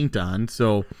to paint on.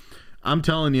 So I'm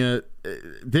telling you,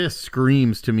 this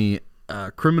screams to me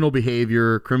criminal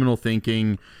behavior, criminal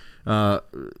thinking,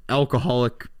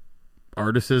 alcoholic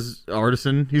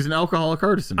artisan. He's an alcoholic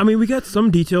artisan. I mean, we got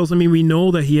some details. I mean, we know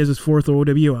that he has his 4th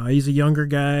OWI. He's a younger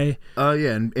guy.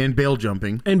 Yeah, and bail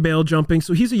jumping.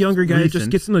 So he's a younger guy that just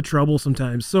gets into trouble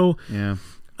sometimes. So, yeah.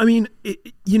 I mean,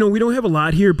 we don't have a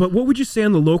lot here, but what would you say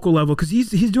on the local level? Because he's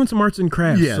doing some arts and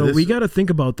crafts, so we got to think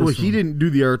about this. Well, he didn't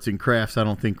do the arts and crafts, I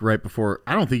don't think, right before.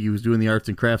 I don't think he was doing the arts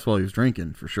and crafts while he was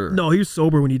drinking, for sure. No, he was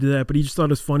sober when he did that, but he just thought it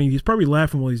was funny. He's probably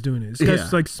laughing while he's doing it. This guy's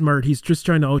just, like, smart. He's just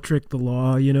trying to out-trick the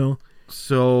law,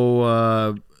 So,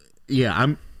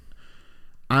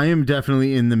 I am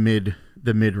definitely in the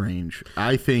mid range.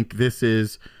 I think this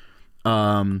is.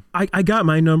 I got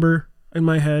my number in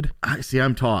my head.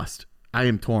 I'm tossed. I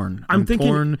am torn. I'm thinking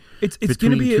torn it's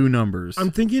between going to be two numbers.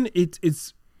 I'm thinking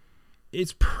it's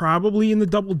probably in the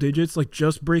double digits, like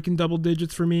just breaking double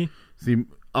digits for me. See,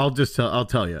 I'll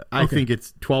tell you. I think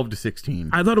it's 12 to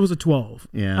 16. I thought it was a 12.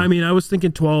 Yeah. I mean, I was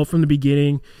thinking 12 from the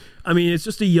beginning. I mean, it's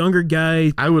just a younger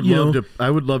guy. I would love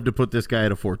to put this guy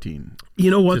at a 14. You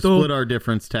know what, though? Split our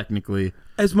difference technically.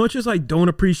 As much as I don't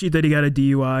appreciate that he got a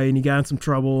DUI and he got in some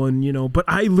trouble, and but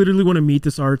I literally want to meet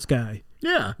this arts guy.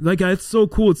 Yeah, like it's so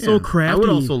cool. It's so crafty. I would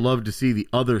also love to see the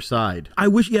other side. I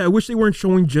wish they weren't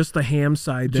showing just the ham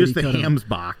side. Just the hams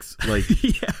box. Like,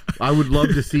 I would love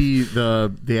to see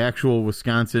the actual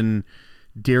Wisconsin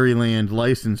Dairyland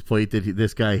license plate that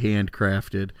this guy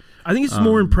handcrafted. I think it's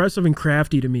more impressive and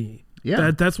crafty to me.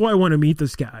 Yeah, that's why I want to meet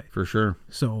this guy for sure.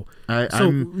 So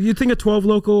you think a 12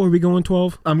 local? Or are we going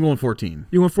 12? I'm going 14.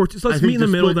 You want 14? So let's meet in the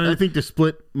middle then. I think to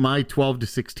split my 12 to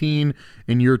 16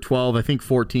 and your 12, I think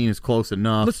 14 is close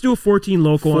enough. Let's do a 14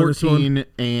 local. 14, on this one.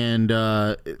 And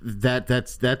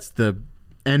that's the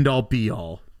end all be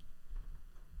all.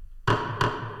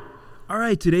 All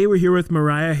right, today we're here with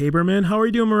Mariah Haberman. How are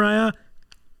you doing, Mariah?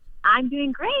 I'm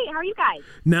doing great. How are you guys?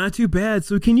 Not too bad.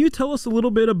 So can you tell us a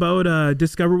little bit about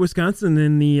Discover Wisconsin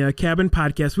and the Cabin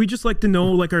podcast? We just like to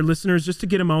know, like, our listeners, just to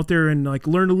get them out there and like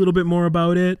learn a little bit more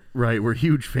about it. Right. We're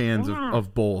huge fans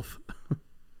of both.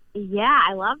 Yeah,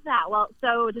 I love that. Well,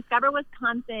 so Discover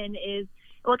Wisconsin it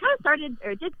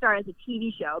did start as a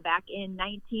TV show back in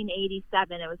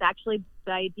 1987. It was actually,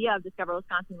 the idea of Discover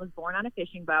Wisconsin was born on a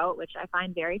fishing boat, which I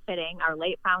find very fitting. Our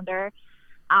late founder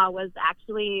was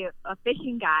actually a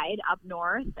fishing guide up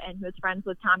north, and he was friends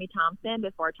with Tommy Thompson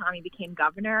before Tommy became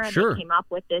governor. And Sure. They came up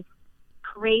with this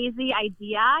crazy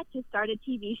idea to start a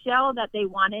TV show that they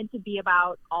wanted to be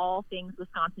about all things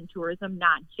Wisconsin tourism,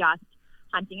 not just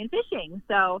hunting and fishing.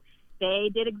 So they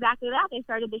did exactly that. They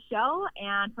started the show,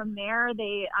 and from there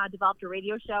they developed a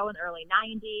radio show in the early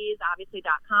 90s. Obviously,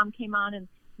 .com came on in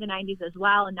the 90s as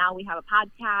well, and now we have a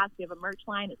podcast. We have a merch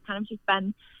line. It's kind of just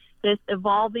been this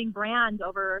evolving brand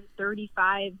over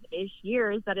 35-ish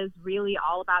years that is really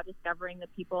all about discovering the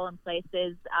people and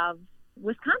places of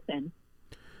Wisconsin.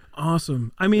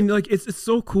 Awesome. I mean, like, it's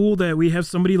so cool that we have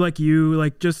somebody like you,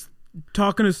 like, just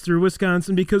talking us through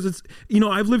Wisconsin, because it's,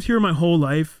 I've lived here my whole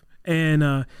life,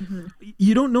 and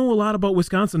you don't know a lot about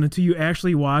Wisconsin until you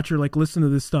actually watch or like listen to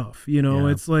this stuff.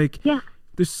 It's like,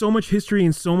 there's so much history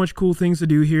and so much cool things to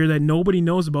do here that nobody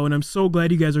knows about, and I'm so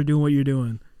glad you guys are doing what you're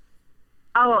doing.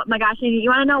 Oh my gosh, you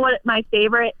want to know what my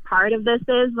favorite part of this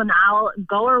is? When I'll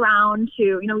go around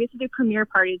to, we used to do premiere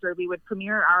parties where we would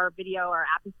premiere our video or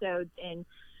episodes in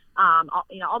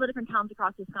all the different towns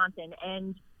across Wisconsin,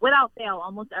 and without fail,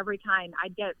 almost every time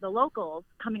I'd get the locals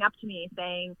coming up to me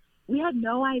saying, we had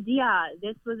no idea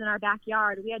this was in our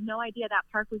backyard. We had no idea that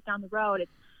park was down the road.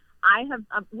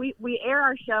 We air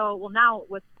our show, well, now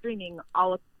with streaming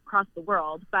all across the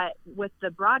world, but with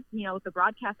the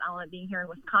broadcast element being here in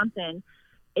Wisconsin,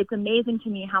 it's amazing to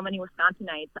me how many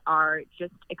Wisconsinites are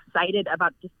just excited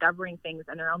about discovering things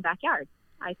in their own backyard.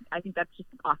 I think that's just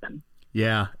awesome.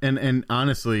 Yeah, and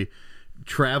honestly,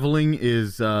 traveling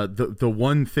is the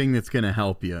one thing that's going to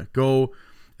help you. Go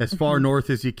as far north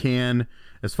as you can,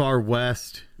 as far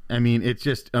west. I mean, it's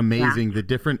just amazing, the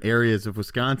different areas of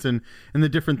Wisconsin and the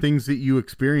different things that you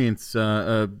experience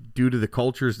due to the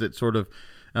cultures that sort of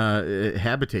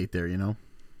habitate there,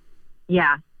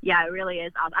 Yeah, it really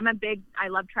is awesome. I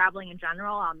love traveling in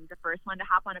general. I'm the first one to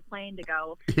hop on a plane to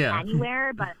go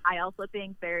anywhere, but I also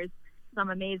think there's some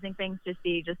amazing things to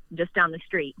see just down the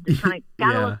street. Just kind of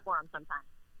gotta look for them sometimes.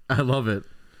 I love it.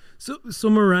 So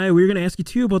Mariah, we were going to ask you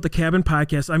too about the Cabin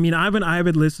podcast. I mean, I'm an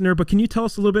avid listener, but can you tell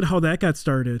us a little bit how that got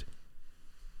started?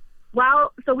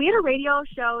 Well, so we had a radio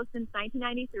show since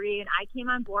 1993, and I came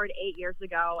on board 8 years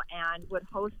ago and would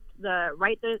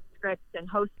write the scripts and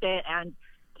host it. And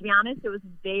to be honest, it was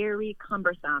very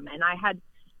cumbersome. And I had,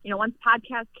 once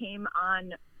podcast came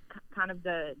on kind of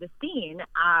the scene,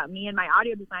 me and my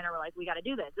audio designer were like, we got to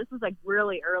do this. This was like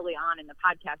really early on in the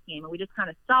podcast game, and we just kind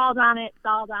of stalled on it,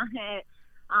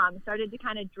 started to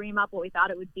kind of dream up what we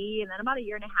thought it would be. And then about a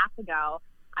year and a half ago,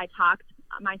 I talked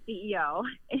my CEO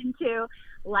into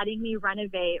letting me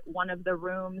renovate one of the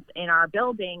rooms in our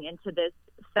building into this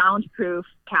soundproof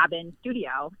cabin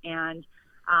studio. And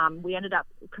we ended up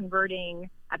converting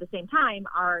at the same time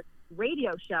our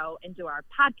radio show into our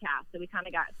podcast. So we kind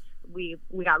of we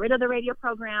got rid of the radio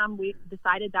program. We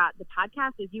decided that the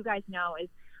podcast, as you guys know,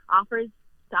 offers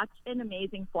such an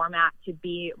amazing format to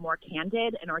be more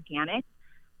candid and organic.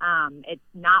 It's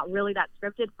not really that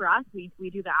scripted for us. We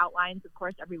do the outlines, of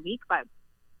course, every week, but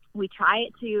we try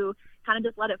to kind of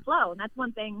just let it flow. And that's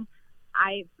one thing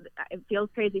it feels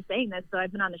crazy saying this. So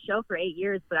I've been on the show for 8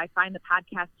 years, but I find the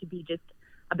podcast to be just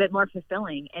a bit more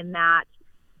fulfilling in that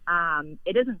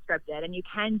it isn't scripted, and you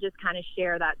can just kind of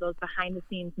share those behind the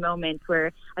scenes moments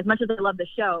where, as much as I love the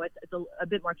show, it's a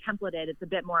bit more templated. It's a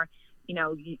bit more,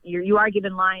 you are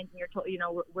given lines, and you're told,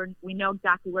 we know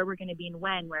exactly where we're going to be and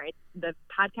when. Where the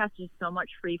podcast is so much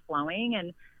free flowing,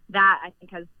 and that I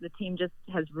think the team just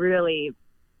has really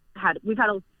we've had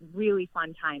a really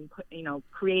fun time,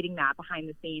 creating that behind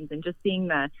the scenes and just seeing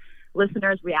the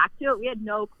listeners react to it. We had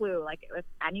no clue if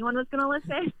anyone was going to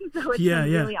listen. So it's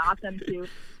been really awesome to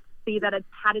see that it's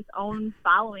had its own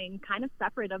following kind of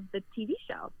separate of the TV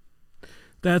show.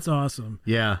 That's awesome.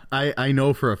 Yeah. I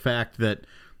know for a fact that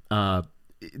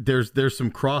there's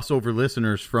some crossover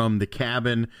listeners from the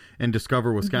cabin and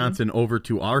Discover Wisconsin over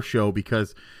to our show,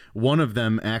 because one of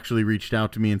them actually reached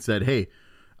out to me and said, hey,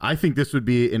 I think this would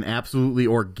be an absolutely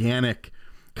organic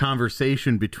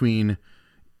conversation between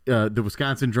the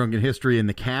Wisconsin Drunken History and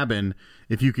the cabin,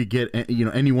 if you could get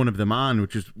any one of them on,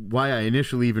 which is why I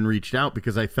initially even reached out,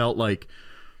 because I felt like,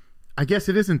 I guess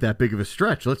it isn't that big of a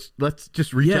stretch. Let's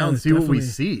just reach out and see what we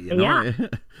see. Yeah,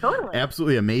 totally.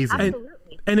 Absolutely amazing. Absolutely.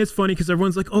 And it's funny because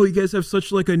everyone's like, oh, you guys have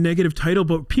such a negative title,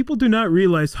 but people do not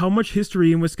realize how much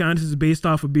history in Wisconsin is based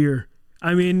off of beer.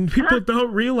 I mean, people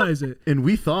don't realize it. And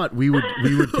we thought we would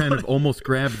kind of almost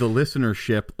grab the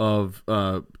listenership of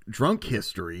Drunk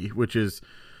History, which is,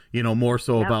 more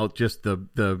so about just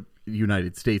the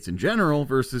United States in general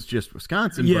versus just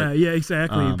Wisconsin. Yeah,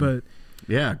 exactly. But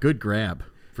yeah, good grab.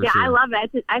 For sure. I love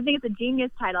it. I think it's a genius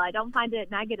title. I don't find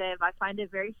it negative. I find it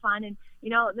very fun. And,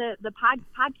 the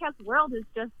podcast world is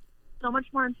just so much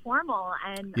more informal.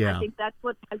 And I think that's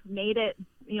what has made it,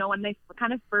 when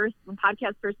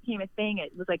podcasts first came a thing,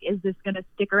 it was like, is this going to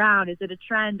stick around? Is it a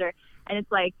trend? And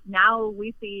it's like, now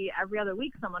we see every other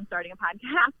week someone starting a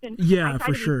podcast. And I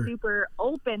try to be super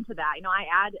open to that. I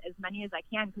add as many as I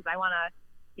can because I want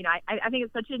to, I think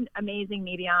it's such an amazing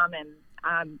medium. And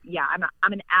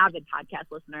I'm an avid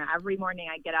podcast listener. Every morning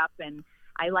I get up, and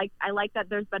I like that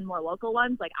there's been more local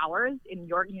ones like ours in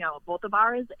York, both of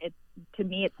ours. To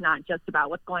me, it's not just about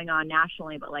what's going on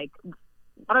nationally, but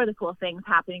what are the cool things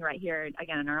happening right here,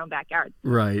 again, in our own backyard.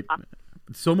 Right.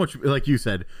 So much, like you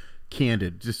said,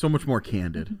 candid, just so much more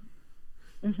candid.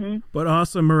 Mm-hmm. But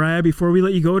awesome, Mariah, before we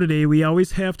let you go today, we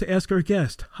always have to ask our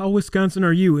guest, how Wisconsin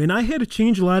are you? And I had to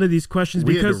change a lot of these questions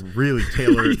because had to really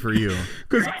tailor it for you.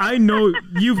 Because I know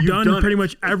you've done pretty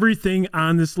much everything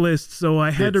on this list, so I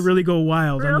had to really go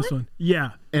wild on this one.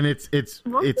 Yeah. And it's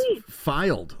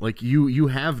filed. Like you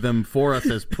have them for us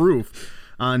as proof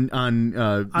on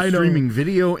streaming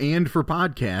video and for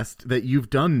podcast that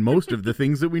you've done most of the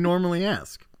things that we normally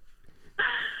ask.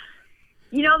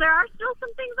 There are still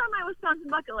some things on my Wisconsin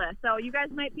bucket list, so you guys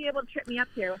might be able to trip me up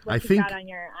here with what you've got on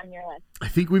your list. I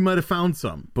think we might have found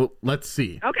some, but let's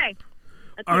see. Okay.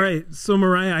 All right. So,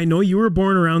 Mariah, I know you were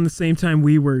born around the same time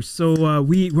we were, so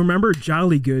we remember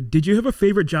Jolly Good. Did you have a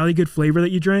favorite Jolly Good flavor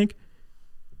that you drank?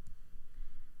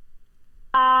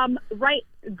 Right,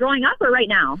 growing up or right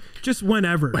now? Just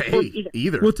whenever. Hey,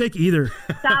 either. We'll take either.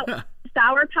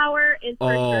 Sour Power is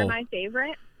for sure my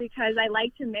favorite because I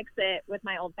like to mix it with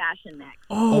my old fashioned mix.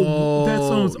 Oh, that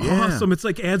sounds awesome! It's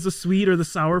adds the sweet or the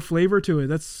sour flavor to it.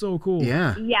 That's so cool.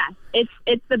 Yeah. Yes,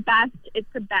 it's the best. It's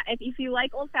the best. If you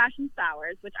like old fashioned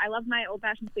sours, which I love my old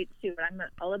fashioned sweets too, but I'm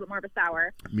a little bit more of a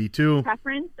sour. Me too.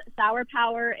 Preference, Sour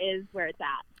Power is where it's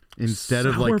at. Instead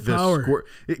of the squirt,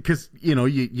 because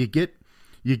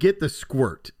you get the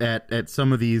squirt at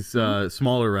some of these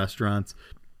smaller restaurants.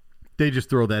 They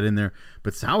just throw that in there.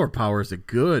 But Sour Power is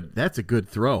that's a good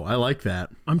throw. I like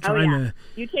that. I'm trying to.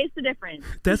 You taste the difference.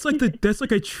 That's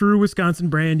like a true Wisconsin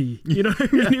brandy. You know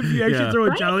what I mean? If you actually throw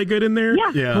a Jolly Good in there,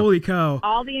 holy cow.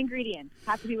 All the ingredients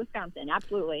have to be Wisconsin.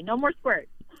 Absolutely. No more squirt.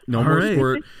 No more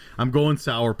squirt. I'm going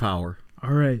Sour Power.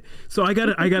 All right. So I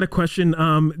got a question.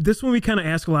 This one we kind of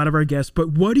ask a lot of our guests,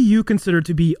 but what do you consider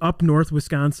to be up north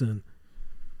Wisconsin?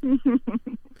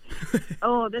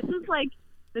 Oh, this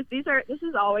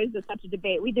is always such a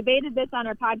debate. We debated this on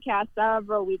our podcast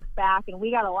several weeks back, and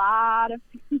we got a lot of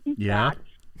feedback. Yeah.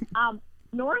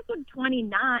 Northwood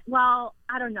 29. Well,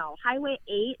 I don't know. Highway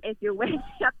 8. If you're way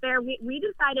up there, we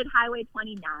decided Highway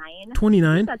 29.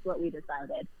 29. That's what we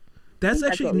decided. That's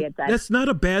what actually we had said. that's not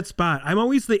a bad spot. I'm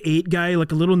always the 8 guy,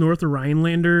 like a little north of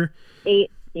Rhinelander.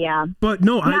 8. Yeah. But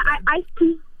no, Yeah,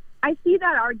 I see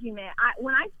that argument.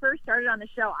 When I first started on the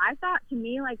show, I thought to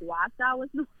me like Wausau was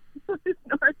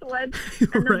Northwood,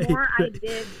 and the more I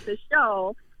did the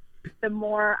show, the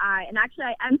more I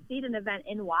emceed an event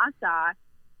in Wausau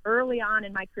early on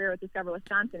in my career with Discover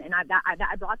Wisconsin, and I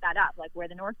brought that up, like where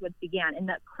the Northwoods began, and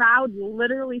the crowd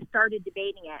literally started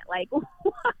debating it, like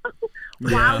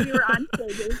while we were on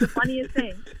stage. It was the funniest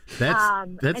thing.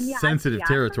 That's sensitive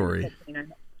territory.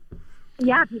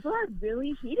 Yeah, people are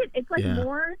really heated. It's like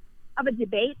more of a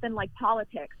debate than like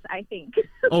politics, I think.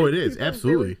 Oh, it is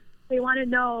absolutely. They want to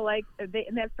know, like, they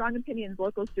have strong opinions,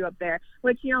 locals do up there,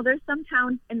 which, there's some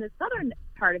towns in the southern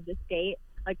part of the state,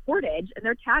 like Portage, and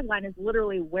their tagline is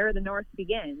literally where the North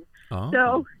begins. Oh.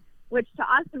 So, which to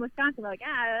us in Wisconsin, we're like,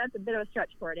 that's a bit of a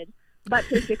stretch, Portage. But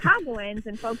to Chicagoans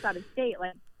and folks out of state,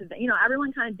 like,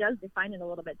 everyone kind of does define it a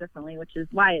little bit differently, which is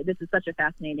why this is such a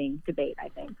fascinating debate, I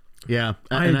think. Yeah,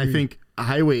 I think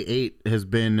Highway 8 has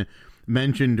been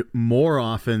mentioned more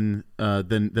often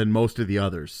than most of the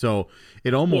others. So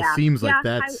it almost seems like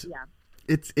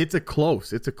it's a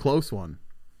close one.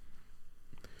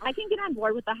 I can get on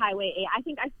board with the Highway 8. I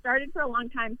think I started for a long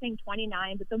time saying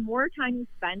 29, but the more time you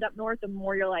spend up north, the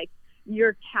more you're like,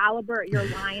 your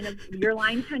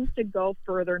line tends to go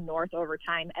further north over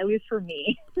time, at least for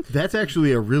me. That's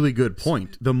actually a really good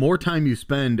point. The more time you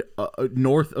spend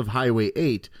north of Highway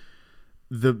 8,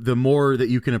 the more that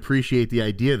you can appreciate the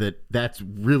idea that that's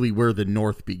really where the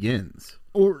North begins.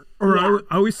 I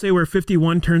always say where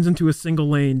 51 turns into a single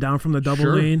lane down from the double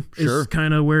lane is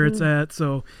kind of where it's at.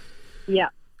 So yeah.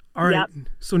 All right.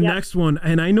 So next one,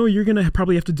 and I know you're gonna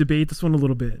probably have to debate this one a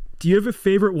little bit. Do you have a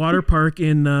favorite water park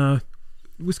in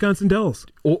Wisconsin Dells?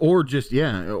 Or just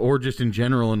in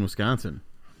general in Wisconsin?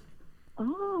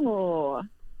 Oh,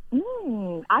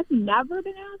 I've never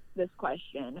been asked this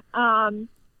question.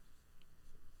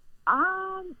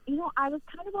 I was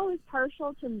kind of always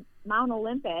partial to Mount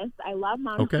Olympus. I love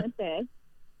Mount Olympus,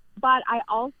 but I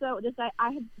also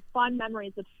I have fun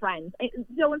memories with friends.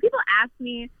 So when people ask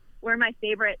me where my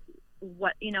favorite,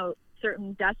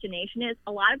 certain destination is,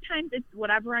 a lot of times it's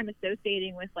whatever I'm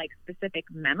associating with like specific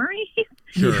memories.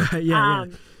 Sure. Yeah.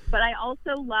 But I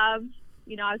also love,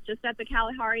 I was just at the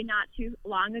Kalahari not too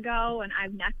long ago, and I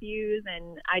have nephews,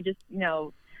 and I just,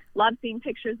 love seeing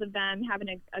pictures of them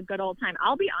having a good old time.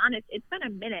 I'll be honest, it's been a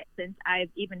minute since I've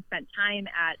even spent time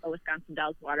at a Wisconsin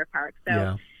Dells water park.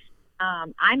 So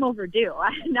I'm overdue.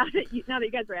 Now that you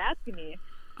guys were asking me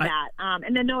that.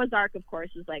 And then Noah's Ark, of course,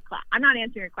 is like, I'm not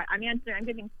answering your question. I'm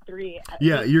giving 3.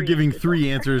 You're giving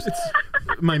 3 answers.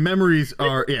 My memories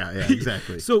are,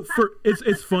 exactly. So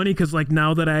it's funny because like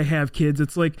now that I have kids,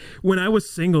 it's like when I was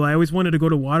single, I always wanted to go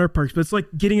to water parks, but it's like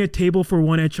getting a table for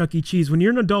one at Chuck E. Cheese. When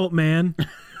you're an adult, man,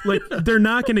 like they're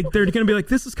gonna be like,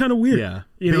 this is kind of weird. Yeah,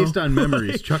 based on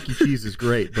memories, Chuck E. Cheese is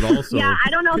great, but also I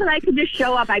don't know that I could just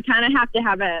show up. I kind of have to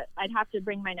I'd have to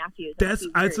bring my nephews.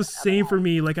 It's the same for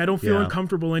me. Like I don't feel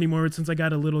uncomfortable anymore since I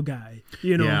got a little guy.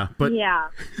 Yeah, but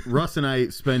Russ and I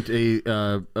spent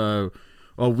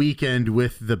a weekend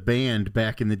with the band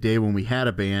back in the day when we had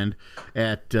a band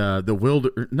at the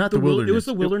Wilderness. It was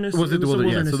the Wilderness. Was it the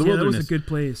Wilderness? Yeah, so the Wilderness. That was a good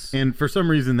place. And for some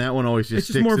reason, that one always just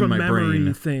sticks more of in a my memory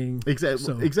brain. Thing.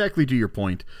 Exactly to your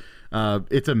point.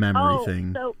 It's a memory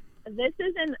thing. So this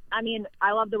isn't. I mean,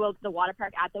 I love the water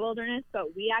park at the Wilderness,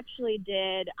 but we actually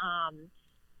did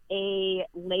a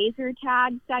laser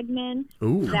tag segment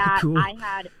that cool. I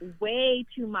had way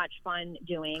too much fun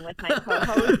doing with my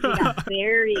co-host. We got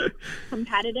very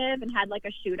competitive and had like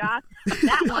a shoot off.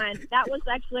 That was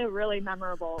actually a really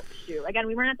memorable shoot. Again,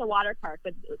 we weren't at the water park,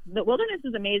 but the Wilderness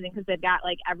is amazing because they've got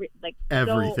like everything.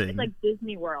 So, it's like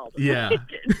Disney World. Yeah.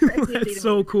 That's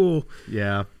so cool.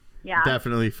 Yeah.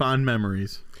 Definitely fond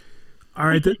memories. All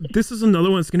right, this is another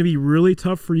one that's going to be really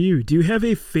tough for you. Do you have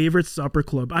a favorite supper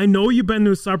club? I know you've been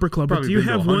to a supper club, but do you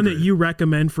have one that you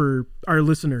recommend for our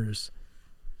listeners?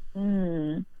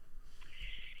 It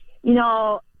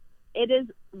is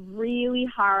really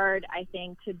hard, I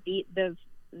think, to beat the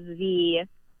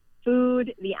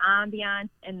food, the ambiance,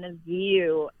 and the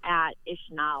view at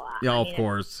Ishnala. Yeah, of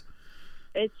course.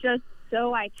 It's just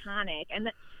so iconic.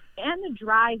 And and the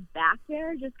drive back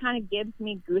there just kind of gives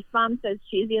me goosebumps, as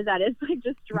cheesy as that is. Like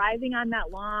just driving on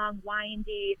that long,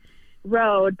 windy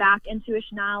road back into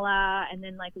Ishnala, and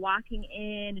then like walking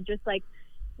in, and just like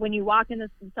when you walk in the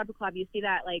supper club, you see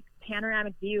that like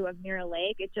panoramic view of Mirror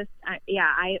Lake. It just,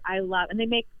 I love, and they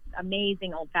make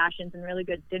amazing old fashions and really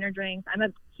good dinner drinks. I'm a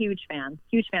huge fan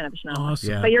of Ishnala. Awesome.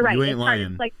 Yeah, But you're right, you ain't it's hard.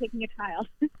 lying. It's like picking a child.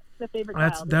 The favorite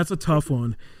child. That's a tough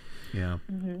one. Yeah.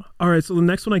 All right, so the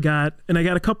next one I got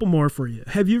a couple more for you.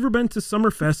 Have you ever been to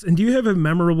Summerfest, and do you have a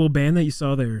memorable band that you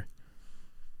saw there?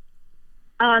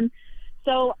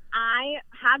 So I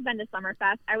have been to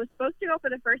Summerfest. I was supposed to go for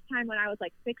the first time when I was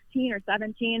like 16 or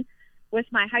 17 with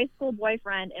my high school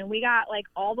boyfriend, and we got like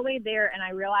all the way there, and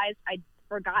I realized I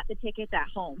forgot the tickets at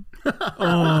home.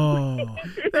 Oh,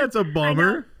 That's a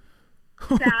bummer.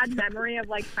 Sad memory of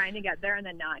like trying to get there and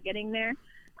then not getting there.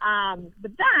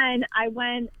 But then I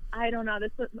went,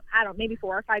 maybe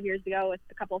 4 or 5 years ago with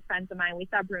a couple of friends of mine. We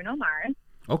saw Bruno Mars.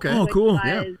 Okay. Oh, cool. Was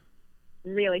Yeah.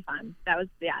 really fun. That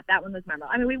one was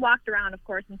memorable. I mean, we walked around, of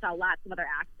course, and saw lots of other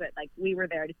acts, but like we were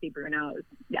there to see Bruno.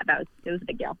 It was a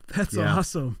big deal. that's Yeah.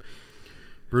 awesome.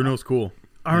 Bruno's cool.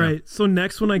 All right, so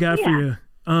next one I got for you.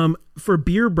 For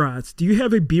beer brats, do you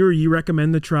have a beer you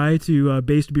recommend to try to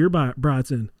baste beer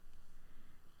brats in?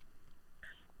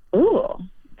 Ooh,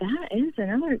 that is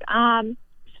another.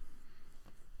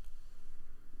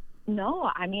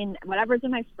 No, I mean whatever's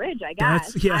in my fridge, I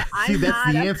guess. That's- yeah. See,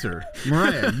 that's the answer.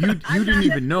 Mariah, you didn't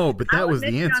even know, but that was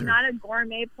the answer. I'm not a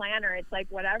gourmet planner. It's like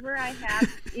whatever I have.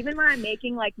 Even when I'm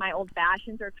making like my old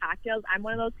fashions or cocktails, I'm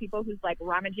one of those people who's like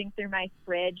rummaging through my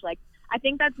fridge. Like I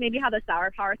think that's maybe how the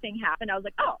Sour Power thing happened. I was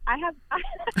like, oh, I have I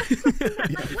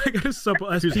got a supple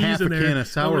There's SPs half a in there. can of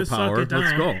Sour I'm gonna suck Power. it down.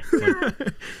 Let's go.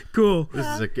 Like, Cool.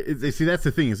 see, that's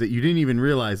the thing, is that you didn't even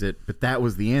realize it, but that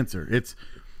was the answer. It's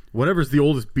whatever's the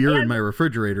oldest beer in my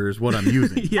refrigerator is what I'm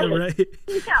using. Yeah, right.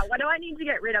 yeah, what do I need to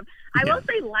get rid of? I will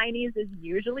say Liney's is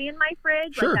usually in my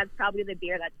fridge. Sure. Like that's probably the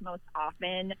beer that's most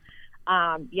often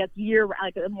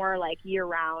more like year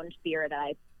round beer that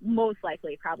I most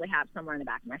likely probably have somewhere in the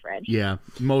back of my fridge. Yeah,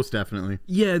 most definitely.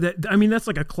 Yeah, that's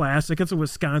like a classic. It's a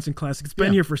Wisconsin classic. It's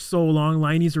been Yeah. here for so long.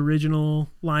 Liney's original,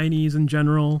 Liney's in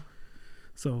general.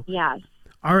 So, Yes.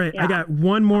 all right, I Yeah. got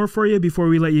one more for you before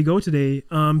we let you go today.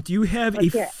 Do you have Let's a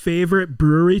hear it. favorite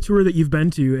brewery tour that you've been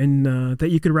to and that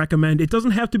you could recommend? It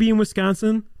doesn't have to be in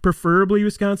Wisconsin, preferably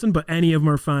Wisconsin, but any of them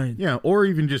are fine. Yeah, or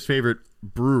even just favorite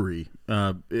brewery.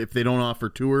 If they don't offer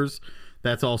tours,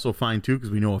 that's also fine too,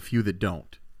 because we know a few that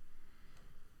don't.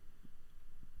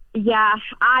 Yeah,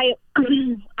 I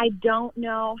don't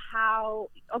know how.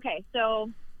 Okay, so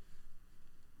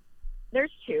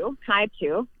there's two. Can I have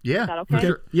two? Yeah, Is that okay? for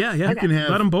sure. Yeah. You can have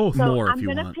Let them both. So more I'm if you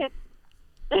gonna want. pick.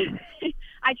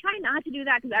 I try not to do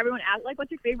that because everyone asks, like,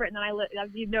 what's your favorite? And then as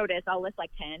you've noticed, I'll list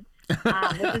like 10.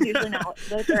 This is usually not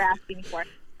what they're asking me for.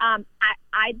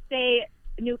 I'd say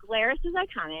New Glarus is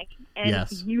iconic and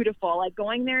Yes. it's beautiful. Like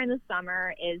going there in the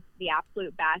summer is the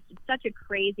absolute best. It's such a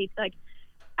crazy, like,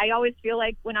 I always feel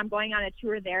like when I'm going on a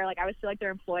tour there, like I always feel like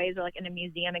their employees are like in a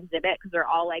museum exhibit because they're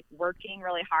all like working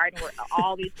really hard, and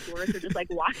all these tourists are just like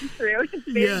walking through. It's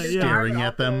very Yeah, bizarre, Staring but at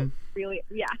also them. Really,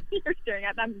 yeah, you're staring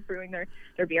at them brewing their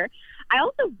beer. I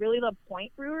also really love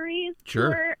Point Breweries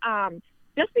Sure. tour,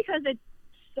 just because it's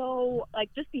so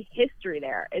like just the history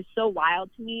there is so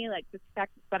wild to me. Like the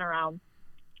fact it's been around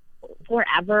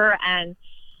forever, and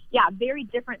yeah, very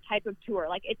different type of tour.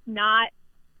 Like it's not.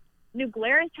 New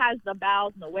Glarus has the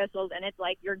bells and the whistles, and it's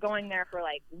like you're going there for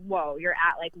like, whoa, you're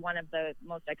at like one of the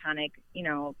most iconic,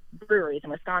 breweries in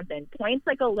Wisconsin. Point's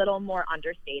like a little more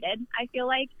understated, I feel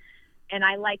like, and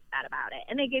I liked that about it.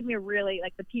 And they gave me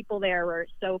the people there were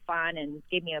so fun and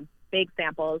gave me a big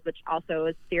samples, which also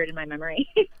is seared in my memory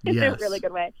in Yes. a really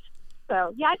good way.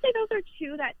 So yeah, I'd say those are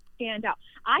two that stand out.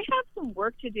 I have some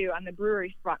work to do on the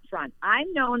brewery front.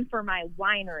 I'm known for my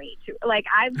winery too. Like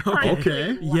I've done Okay.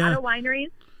 a lot of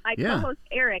wineries. My Yeah. co-host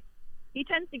Eric, he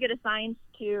tends to get assigned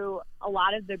to a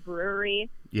lot of the brewery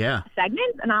Yeah.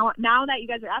 segments. And now that you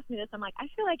guys are asking me this, I'm like, I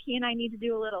feel like he and I need to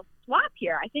do a little swap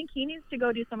here. I think he needs to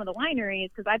go do some of the wineries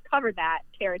because I've covered that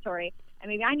territory, and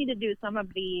maybe I need to do some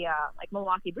of the like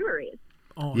Milwaukee breweries.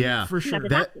 Oh, Yeah. for sure.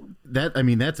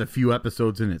 That's a few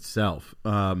episodes in itself.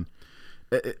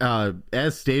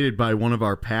 As stated by one of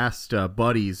our past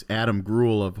buddies, Adam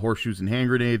Gruel of Horseshoes and Hand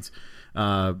Grenades,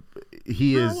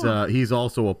 he's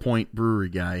also a Point Brewery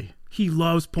guy. He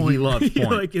loves Point. He loves He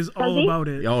Point. like is all he? about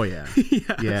it. Oh yeah,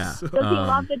 yeah. so- Does he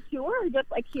love the tour, or just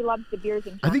like he loves the beers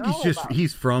in general? I think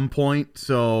he's from Point,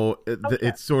 so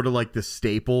it's sort of like the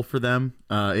staple for them.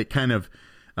 It kind of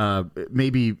an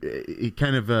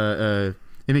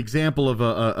example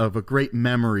of a great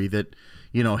memory that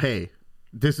hey,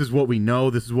 this is what we know,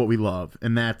 this is what we love,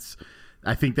 and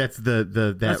I think that's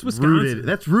That's rooted.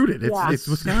 That's rooted. Yeah. It's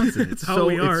Wisconsin. It's how so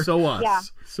we are. It's so us. Yeah.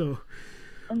 So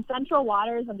And Central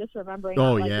Waters, I'm just remembering.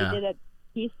 Oh, we yeah. did a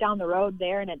piece down the road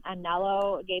there, and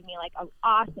Anello gave me like an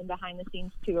awesome behind the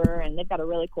scenes tour, and they've got a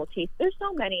really cool taste. There's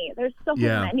so many.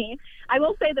 Yeah. Many. I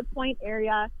will say the Point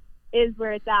area is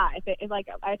where it's at. If like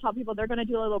I tell people they're going to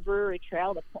do a little brewery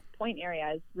trail, the Point area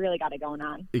has really got it going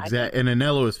on. Exactly. And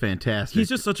Anello is fantastic. he's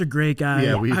just such a great guy.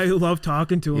 Yeah, I love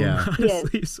talking to him, Yeah.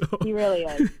 honestly. So. He really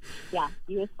is. Yeah,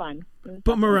 he was fun.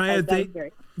 But Mariah, that was very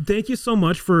fun. thank you so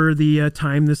much for the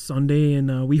time this Sunday,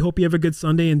 and we hope you have a good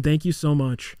Sunday, and thank you so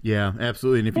much. Yeah,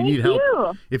 absolutely. And if you Thank need help,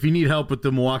 you. if you need help with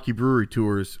the Milwaukee Brewery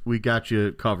tours, we got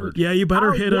you covered. Yeah, you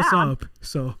better Oh, hit us yeah. up.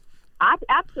 So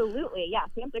Absolutely, yes.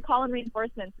 We have to call in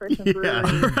reinforcements for some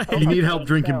breweries. Yeah. You need help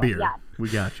drinking beer. Yeah. We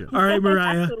got you. all right,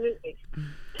 Mariah, Absolutely.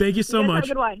 thank you so You guys much. Have a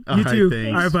good one. All You right, too.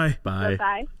 thanks. All right, bye. Bye.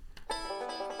 Bye.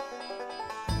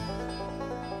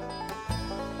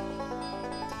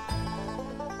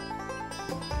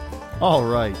 All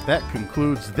right, that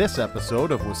concludes this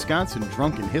episode of Wisconsin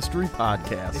Drunken History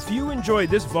Podcast. If you enjoyed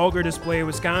this vulgar display of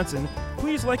Wisconsin,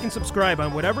 please like and subscribe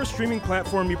on whatever streaming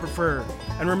platform you prefer.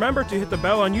 And remember to hit the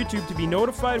bell on YouTube to be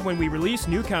notified when we release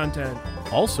new content.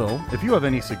 Also, if you have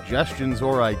any suggestions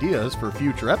or ideas for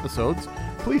future episodes,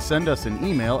 please send us an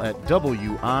email at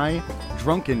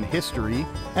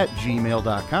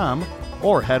widrunkenhistory@gmail.com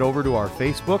or head over to our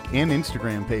Facebook and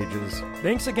Instagram pages.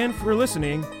 Thanks again for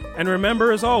listening, and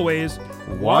remember, as always,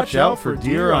 Watch out for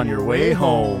deer on your way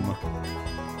home.